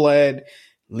 2 fled,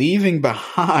 leaving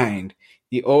behind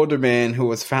the older man who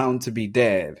was found to be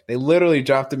dead. They literally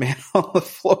dropped the man on the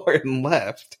floor and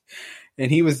left,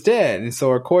 and he was dead. And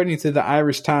so according to the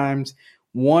Irish Times,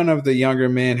 one of the younger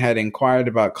men had inquired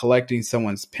about collecting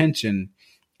someone's pension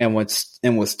and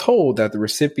was told that the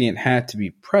recipient had to be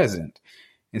present.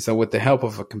 And so with the help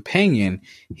of a companion,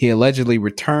 he allegedly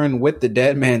returned with the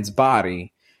dead man's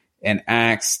body and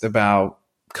asked about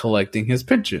collecting his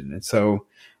pension. And so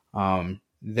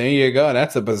there you go.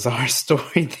 That's a bizarre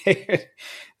story there.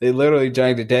 They literally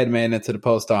dragged a dead man into the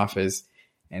post office,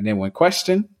 and then when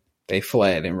questioned, they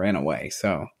fled and ran away.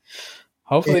 So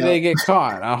hopefully they get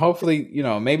caught. Hopefully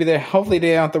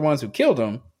they aren't the ones who killed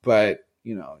him, but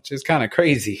just kind of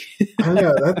crazy. I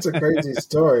know, that's a crazy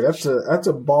story. That's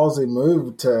a ballsy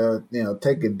move to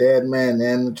take a dead man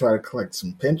in and try to collect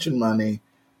some pension money.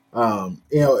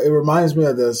 It reminds me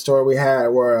of the story we had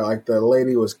where like the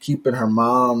lady was keeping her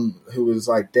mom who was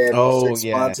like dead for 6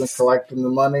 months and collecting the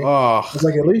money. It's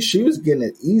like at least she was getting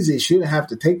it easy. She didn't have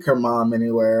to take her mom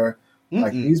anywhere.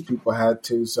 like these people had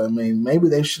to. So I mean, maybe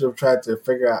they should have tried to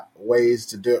figure out ways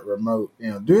to do it remote.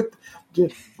 Do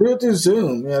it through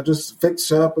Zoom. Just fix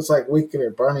it up. It's like Weekend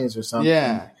at Bernie's or something.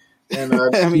 Yeah. And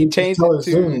I mean, change tell it her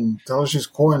to Zoom. Tell her she's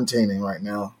quarantining right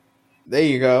now. There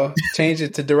you go. Change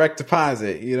it to direct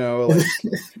deposit.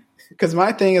 Because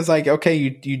my thing is like, okay,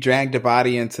 you dragged the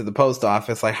body into the post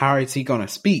office. Like, how is he going to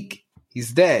speak?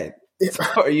 He's dead. So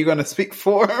are you going to speak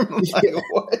for him? Like,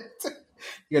 what?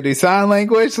 You going to do sign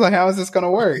language? Like, how is this going to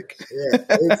work? Yeah,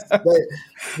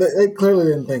 they clearly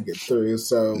didn't think it through.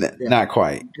 So not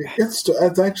quite.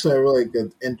 It's actually a really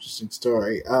good, interesting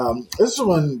story.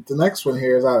 The next one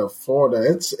here is out of Florida.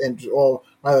 It's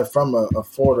rather from a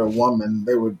Florida woman.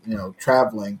 They were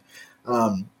traveling.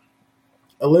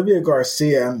 Olivia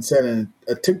Garcia said in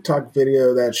a TikTok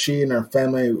video that she and her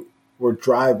family were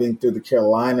driving through the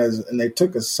Carolinas, and they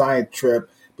took a side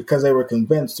trip because they were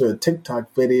convinced through a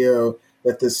TikTok video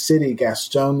that the city,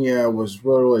 Gastonia, was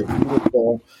really, really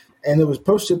beautiful. And it was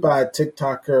posted by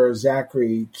TikToker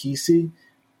Zachary Kesey.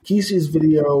 Kesey's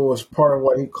video was part of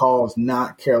what he calls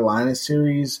Not Carolina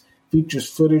series, features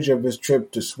footage of his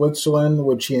trip to Switzerland,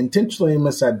 which he intentionally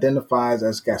misidentifies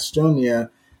as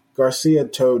Gastonia. Garcia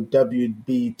told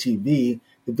WBTV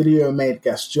the video made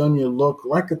Gastonia look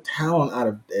like a town out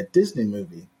of a Disney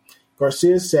movie.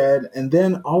 Garcia said, and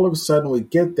then all of a sudden we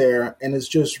get there and it's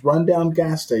just rundown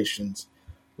gas stations.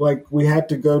 Like we had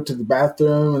to go to the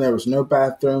bathroom and there was no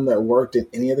bathroom that worked in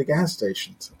any of the gas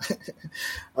stations.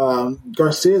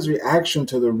 Garcia's reaction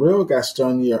to the real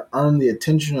Gastonia earned the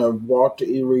attention of Walter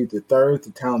E. Reed III,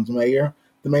 the town's mayor.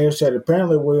 The mayor said,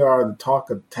 apparently we are the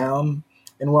talk of the town.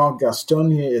 And while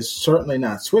Gastonia is certainly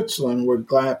not Switzerland, we're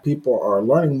glad people are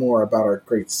learning more about our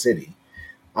great city.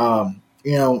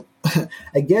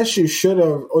 I guess you should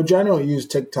have, or I don't use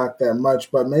TikTok that much,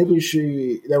 but maybe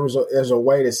there's a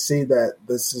way to see that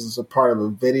this is a part of a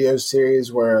video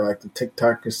series where like the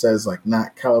TikToker says like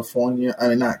not Carolina.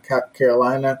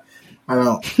 I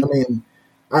don't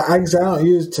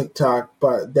use TikTok,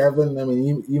 but Devin, I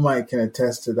mean, you might can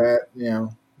attest to that.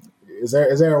 Is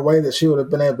there a way that she would have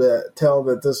been able to tell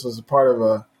that this was a part of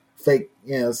a fake,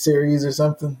 series or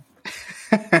something?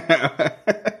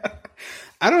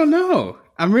 I don't know.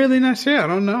 I'm really not sure. I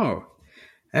don't know.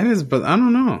 But I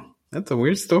don't know. That's a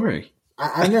weird story.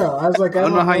 I know. I was like, I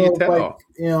don't know how you tell.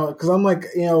 Because I'm like,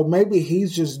 maybe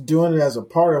he's just doing it as a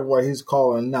part of what he's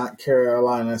calling Not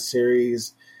Carolina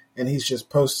series, and he's just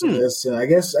posting this. And I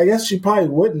guess you probably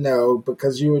wouldn't know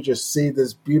because you would just see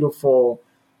this beautiful,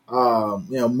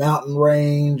 mountain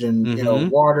range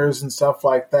and waters and stuff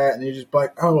like that, and you just be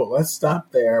like, oh, let's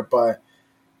stop there. But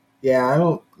I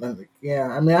don't. Yeah,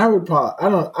 I mean, I would probably. I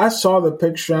don't. I saw the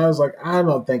picture. And I was like, I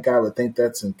don't think I would think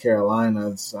that's in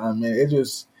Carolina. I mean, it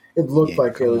looked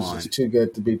like it was just too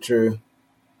good to be true.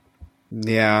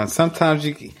 Yeah, sometimes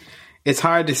it's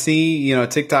hard to see.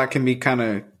 TikTok can be kind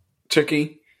of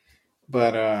tricky,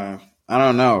 but I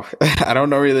don't know. I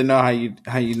don't really know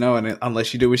how you know it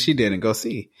unless you do what she did and go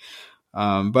see.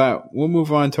 But we'll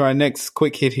move on to our next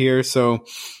quick hit here. So,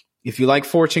 if you like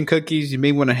fortune cookies, you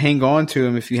may want to hang on to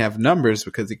them if you have numbers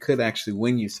because it could actually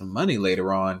win you some money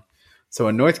later on. So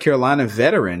a North Carolina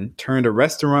veteran turned a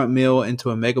restaurant meal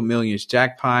into a Mega Millions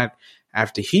jackpot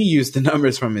after he used the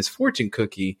numbers from his fortune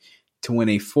cookie to win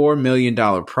a $4 million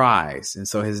prize. And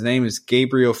so his name is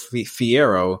Gabriel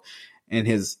Fierro, and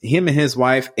him and his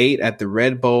wife ate at the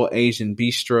Red Bull Asian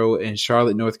Bistro in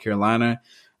Charlotte, North Carolina,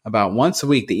 about once a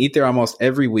week. They eat there almost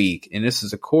every week, and this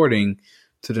is according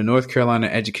to the North Carolina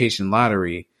Education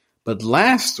Lottery. But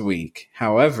last week,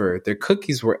 however, their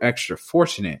cookies were extra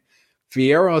fortunate.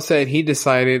 Fierro said he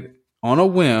decided on a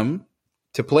whim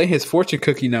to play his fortune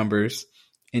cookie numbers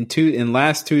in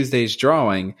last Tuesday's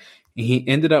drawing, and he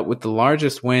ended up with the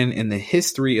largest win in the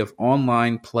history of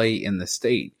online play in the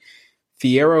state.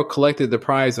 Fierro collected the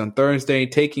prize on Thursday,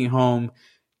 taking home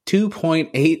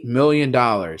 $2.8 million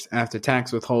after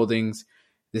tax withholdings.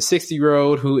 The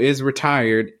 60-year-old, who is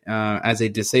retired as a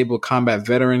disabled combat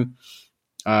veteran,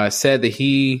 said that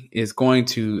he is going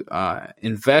to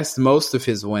invest most of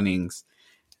his winnings.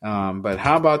 But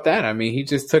how about that? I mean, he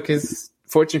just took his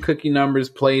fortune cookie numbers,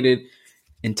 played it,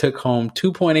 and took home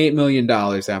 $2.8 million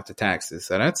after taxes.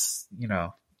 So that's,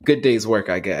 good day's work,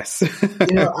 I guess.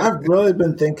 I've really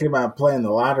been thinking about playing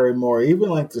the lottery more, even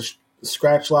like the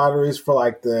scratch lotteries for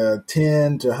like the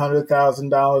 $10,000 to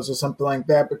 $100,000 or something like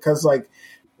that, because like,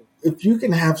 if you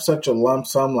can have such a lump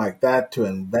sum like that to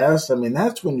invest, I mean,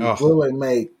 that's when you really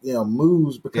make,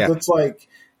 moves, because it's like,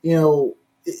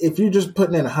 if you're just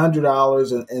putting in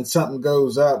 $100 and something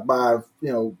goes up by,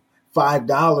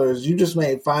 $5, you just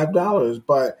made $5.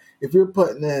 But if you're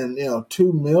putting in,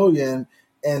 $2 million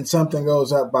and something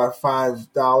goes up by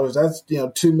 $5, that's,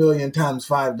 $2 million times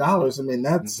 $5. I mean,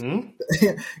 that's,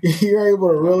 you're able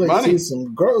to really see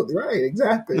some growth. Right.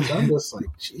 Exactly. So I'm just like,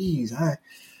 geez,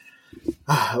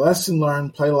 lesson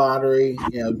learned, play lottery,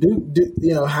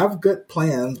 have good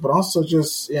plans, but also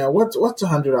just, what's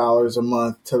 $100 a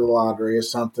month to the lottery or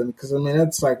something? Cause I mean,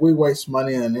 it's like we waste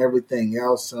money on everything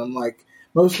else. And I'm like,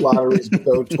 most lotteries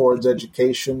go towards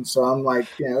education. So I'm like,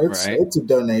 it's a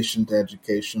donation to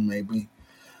education, maybe.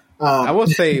 I will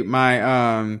say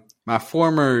my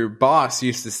former boss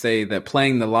used to say that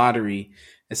playing the lottery,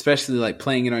 especially like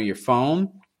playing it on your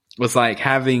phone, was like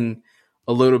having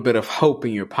a little bit of hope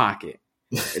in your pocket.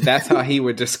 That's how he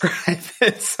would describe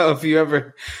it. So if you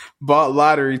ever bought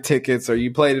lottery tickets or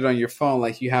you played it on your phone,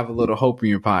 like you have a little hope in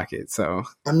your pocket. So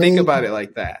think about it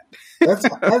like that. That's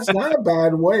not a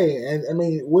bad way. And I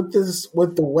mean, with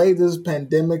the way this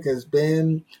pandemic has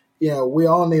been, we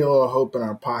all need a little hope in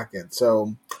our pocket.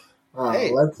 So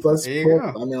let's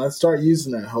start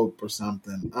using that hope or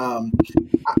something.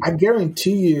 I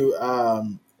guarantee you,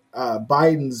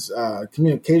 Biden's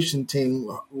communication team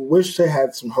wish they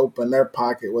had some hope in their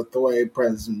pocket with the way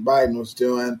President Biden was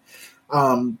doing.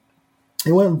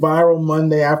 It went viral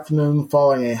Monday afternoon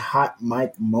following a hot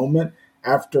mic moment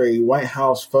after a White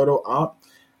House photo op.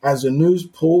 As the news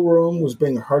pool room was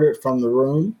being herded from the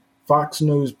room, Fox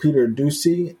News' Peter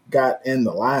Doocy got in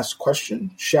the last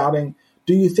question, shouting,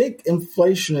 "Do you think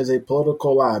inflation is a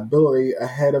political liability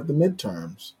ahead of the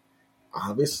midterms?"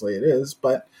 Obviously it is,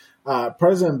 but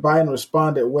President Biden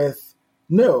responded with,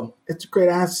 "No, it's a great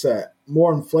asset.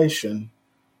 More inflation.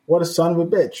 What a son of a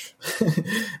bitch."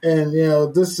 And,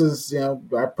 this is,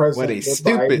 our president. What a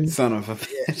stupid son of a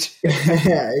bitch.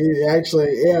 Yeah, he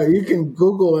actually, you can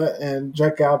Google it and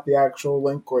check out the actual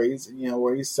link where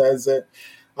he says it.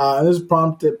 This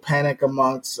prompted panic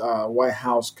amongst White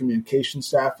House communication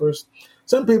staffers.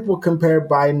 Some people compare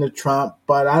Biden to Trump,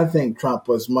 but I think Trump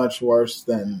was much worse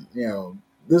than,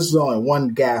 this is only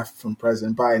one gaffe from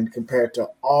President Biden compared to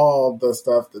all the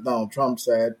stuff that Donald Trump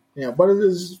said, but it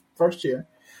is his first year.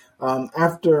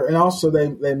 And also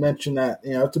they mentioned that,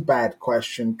 it's a bad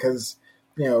question because,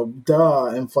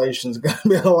 inflation is going to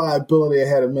be a liability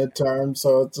ahead of midterm.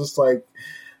 So it's just like,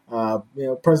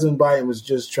 President Biden was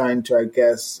just trying to, I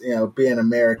guess, be an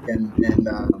American.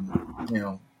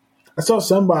 And, I saw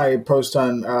somebody post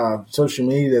on social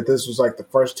media that this was like the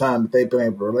first time that they've been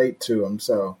able to relate to him.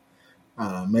 So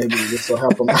maybe this will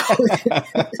help him out.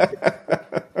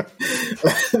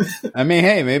 I mean,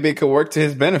 hey, maybe it could work to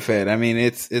his benefit. I mean,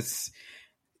 it's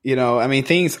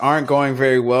things aren't going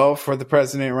very well for the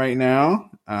president right now.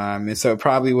 And so it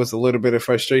probably was a little bit of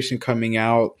frustration coming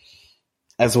out,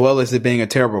 as well as it being a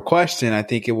terrible question. I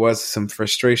think it was some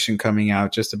frustration coming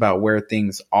out just about where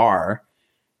things are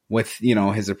with,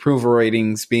 his approval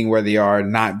ratings being where they are,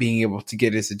 not being able to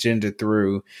get his agenda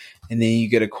through. And then you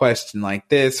get a question like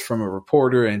this from a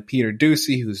reporter and Peter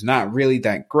Doocy, who's not really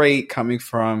that great, coming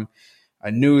from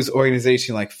a news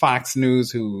organization like Fox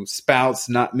News, who spouts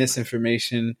not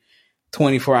misinformation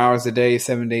 24 hours a day,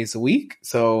 7 days a week.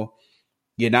 So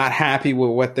you're not happy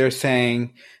with what they're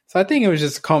saying. So I think it was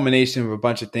just a culmination of a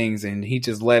bunch of things. And he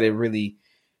just let it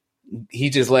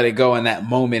go in that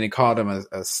moment and called him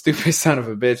a stupid son of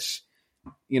a bitch,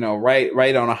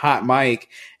 right on a hot mic.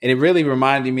 And it really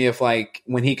reminded me of like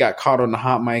when he got caught on the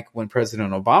hot mic when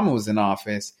President Obama was in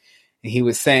office, and he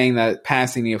was saying that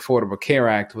passing the Affordable Care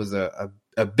Act was a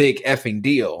big effing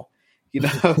deal,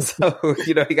 so,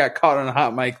 he got caught on a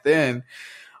hot mic then.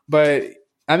 But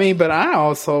I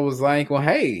also was like, well,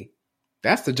 hey,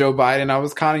 that's the Joe Biden I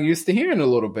was kind of used to hearing a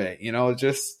little bit,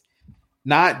 just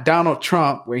not Donald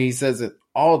Trump where he says it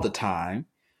all the time,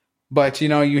 but,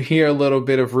 you hear a little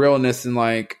bit of realness and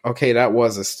like, okay, that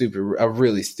was a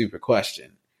really stupid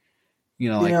question.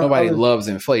 Nobody loves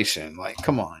inflation. Like,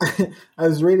 come on. I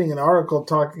was reading an article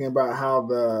talking about how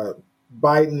the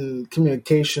Biden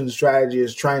communication strategy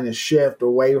is trying to shift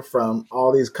away from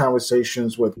all these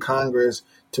conversations with Congress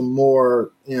to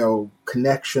more,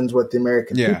 connections with the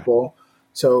American people.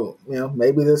 So,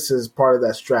 maybe this is part of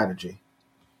that strategy.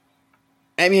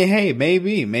 I mean, hey,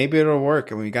 maybe it'll work.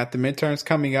 And we got the midterms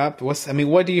coming up.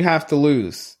 What do you have to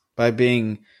lose by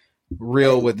being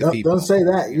real with the people? Don't say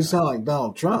that. You sound like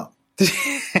Donald Trump.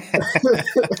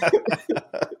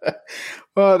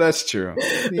 Well, that's true.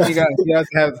 You have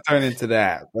to turn into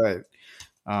that. But,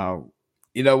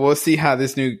 we'll see how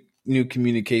this new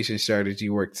communication strategy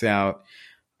works out.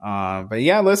 But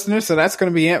yeah, listeners, so that's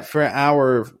going to be it for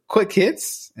our quick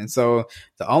hits. And so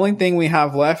the only thing we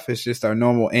have left is just our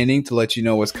normal ending to let you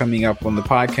know what's coming up on the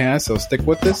podcast. So stick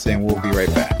with us and we'll be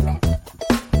right back.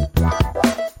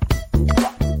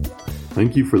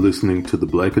 Thank you for listening to the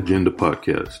Black Agenda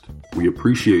Podcast. We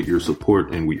appreciate your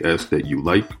support and we ask that you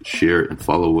like, share, and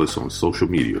follow us on social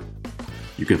media.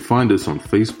 You can find us on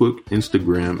Facebook,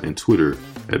 Instagram, and Twitter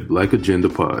at Black Agenda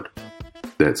Pod.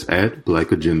 That's at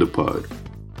Black Agenda Pod.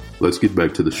 Let's get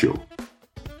back to the show.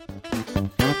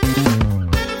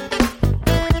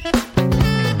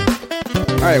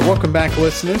 All right, welcome back,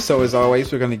 listeners. So as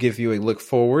always, we're going to give you a look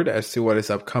forward as to what is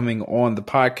upcoming on the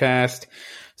podcast.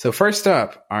 So first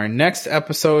up, our next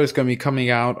episode is going to be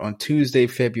coming out on Tuesday,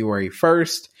 February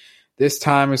 1st. This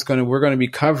time we're going to be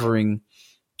covering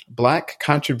Black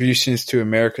contributions to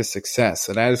America's success.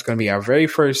 So that is going to be our very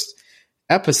first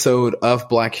episode of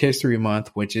Black History Month,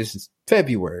 which is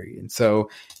February. And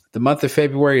so the month of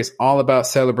February is all about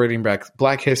celebrating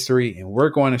Black history. And we're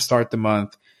going to start the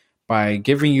month by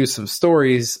giving you some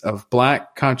stories of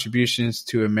Black contributions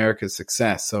to America's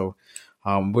success. So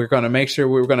we're going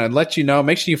to let you know.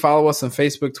 Make sure you follow us on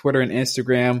Facebook, Twitter, and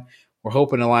Instagram. We're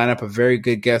hoping to line up a very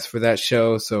good guest for that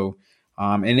show. So,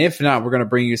 and if not, we're going to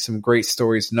bring you some great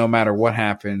stories, no matter what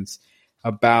happens,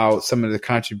 about some of the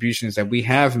contributions that we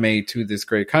have made to this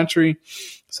great country.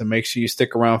 So make sure you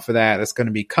stick around for that. It's going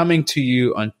to be coming to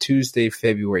you on Tuesday,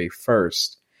 February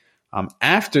 1st.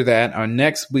 After that, our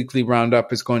next weekly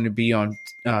roundup is going to be on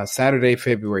Saturday,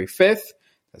 February 5th.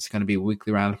 That's going to be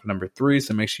weekly roundup number 3.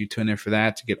 So make sure you tune in for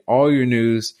that to get all your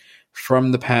news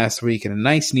from the past week in a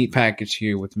nice, neat package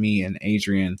here with me and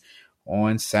Adrian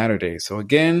on Saturday. So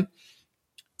again,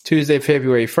 Tuesday,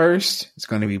 February 1st, it's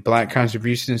going to be Black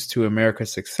contributions to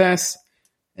America's success.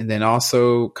 And then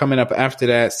also coming up after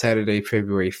that, Saturday,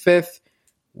 February 5th,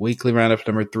 weekly roundup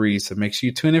number 3. So make sure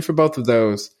you tune in for both of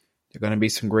those. There are going to be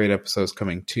some great episodes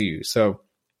coming to you. So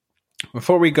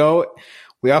before we go,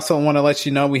 we also want to let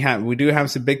you know we do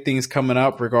have some big things coming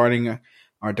up regarding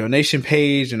our donation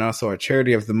page and also our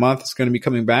charity of the month. It's going to be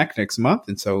coming back next month.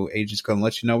 And so Agent's going to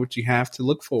let you know what you have to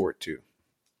look forward to.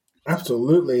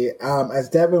 Absolutely. As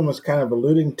Devin was kind of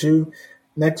alluding to,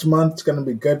 next month is going to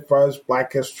be good for us,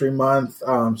 Black History Month.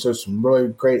 So some really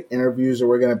great interviews that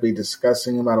we're going to be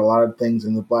discussing about a lot of things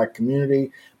in the Black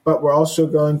community. But we're also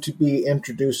going to be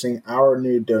introducing our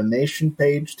new donation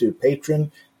page to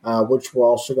Patreon, which we're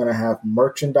also going to have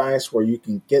merchandise where you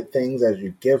can get things as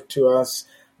you give to us.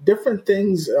 Different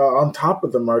things on top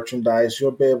of the merchandise.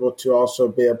 You'll be able to also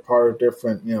be a part of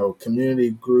different, community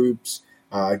groups,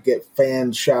 get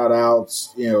fan shout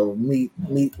outs,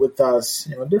 meet with us,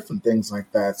 different things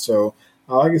like that. So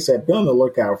like I said, be on the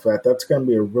lookout for that. That's going to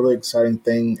be a really exciting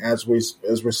thing as we're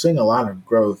seeing a lot of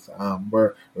growth.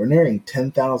 We're nearing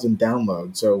 10,000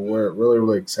 downloads, so we're really,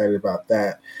 really excited about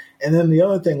that. And then the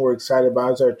other thing we're excited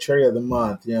about is our charity of the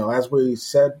month. As we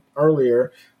said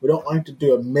earlier, we don't like to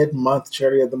do a mid-month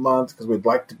charity of the month because we'd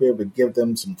like to be able to give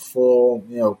them some full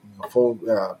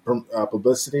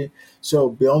publicity. So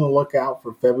be on the lookout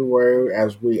for February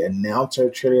as we announce our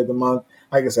charity of the month.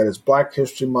 Like I said, it's Black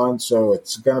History Month, so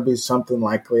it's going to be something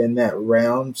likely in that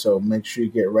realm. So make sure you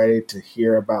get ready to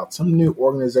hear about some new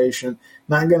organization.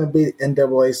 Not going to be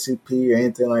NAACP or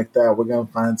anything like that. We're going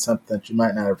to find something that you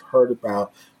might not have heard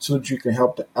about so that you can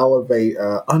help to elevate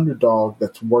an underdog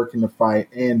that's working to fight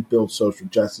and build social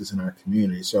justice in our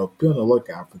community. So be on the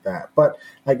lookout for that. But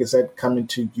like I said, coming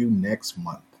to you next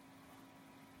month.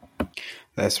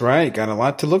 That's right. Got a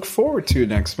lot to look forward to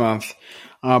next month.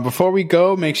 Before we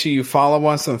go, make sure you follow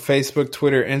us on Facebook,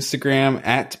 Twitter, Instagram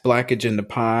at Black Agenda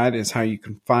Pod is how you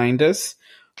can find us.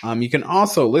 You can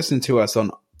also listen to us on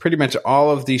pretty much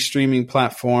all of these streaming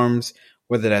platforms,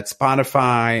 whether that's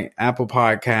Spotify, Apple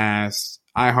Podcasts,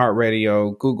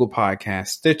 iHeartRadio, Google Podcasts,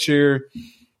 Stitcher,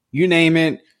 you name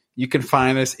it. You can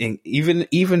find us in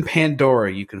even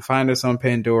Pandora. You can find us on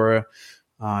Pandora.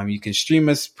 You can stream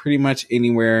us pretty much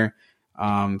anywhere.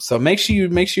 So make sure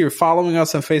you're following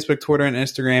us on Facebook, Twitter, and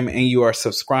Instagram, and you are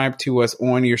subscribed to us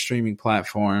on your streaming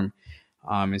platform.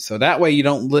 And so that way you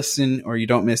don't listen or you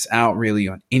don't miss out really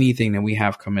on anything that we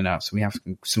have coming up. So we have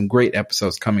some great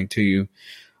episodes coming to you.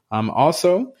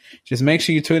 Also, just make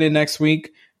sure you tune in next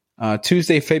week.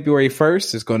 Tuesday, February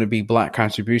 1st is going to be Black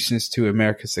contributions to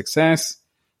America's success.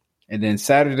 And then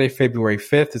Saturday, February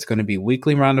 5th is going to be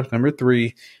weekly roundup number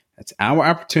 3. That's our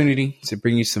opportunity to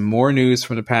bring you some more news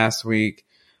from the past week.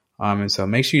 And so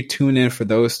make sure you tune in for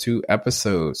those 2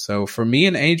 episodes. So for me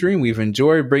and Adrian, we've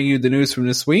enjoyed bringing you the news from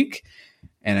this week.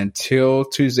 And until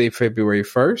Tuesday, February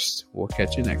 1st, we'll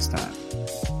catch you next time.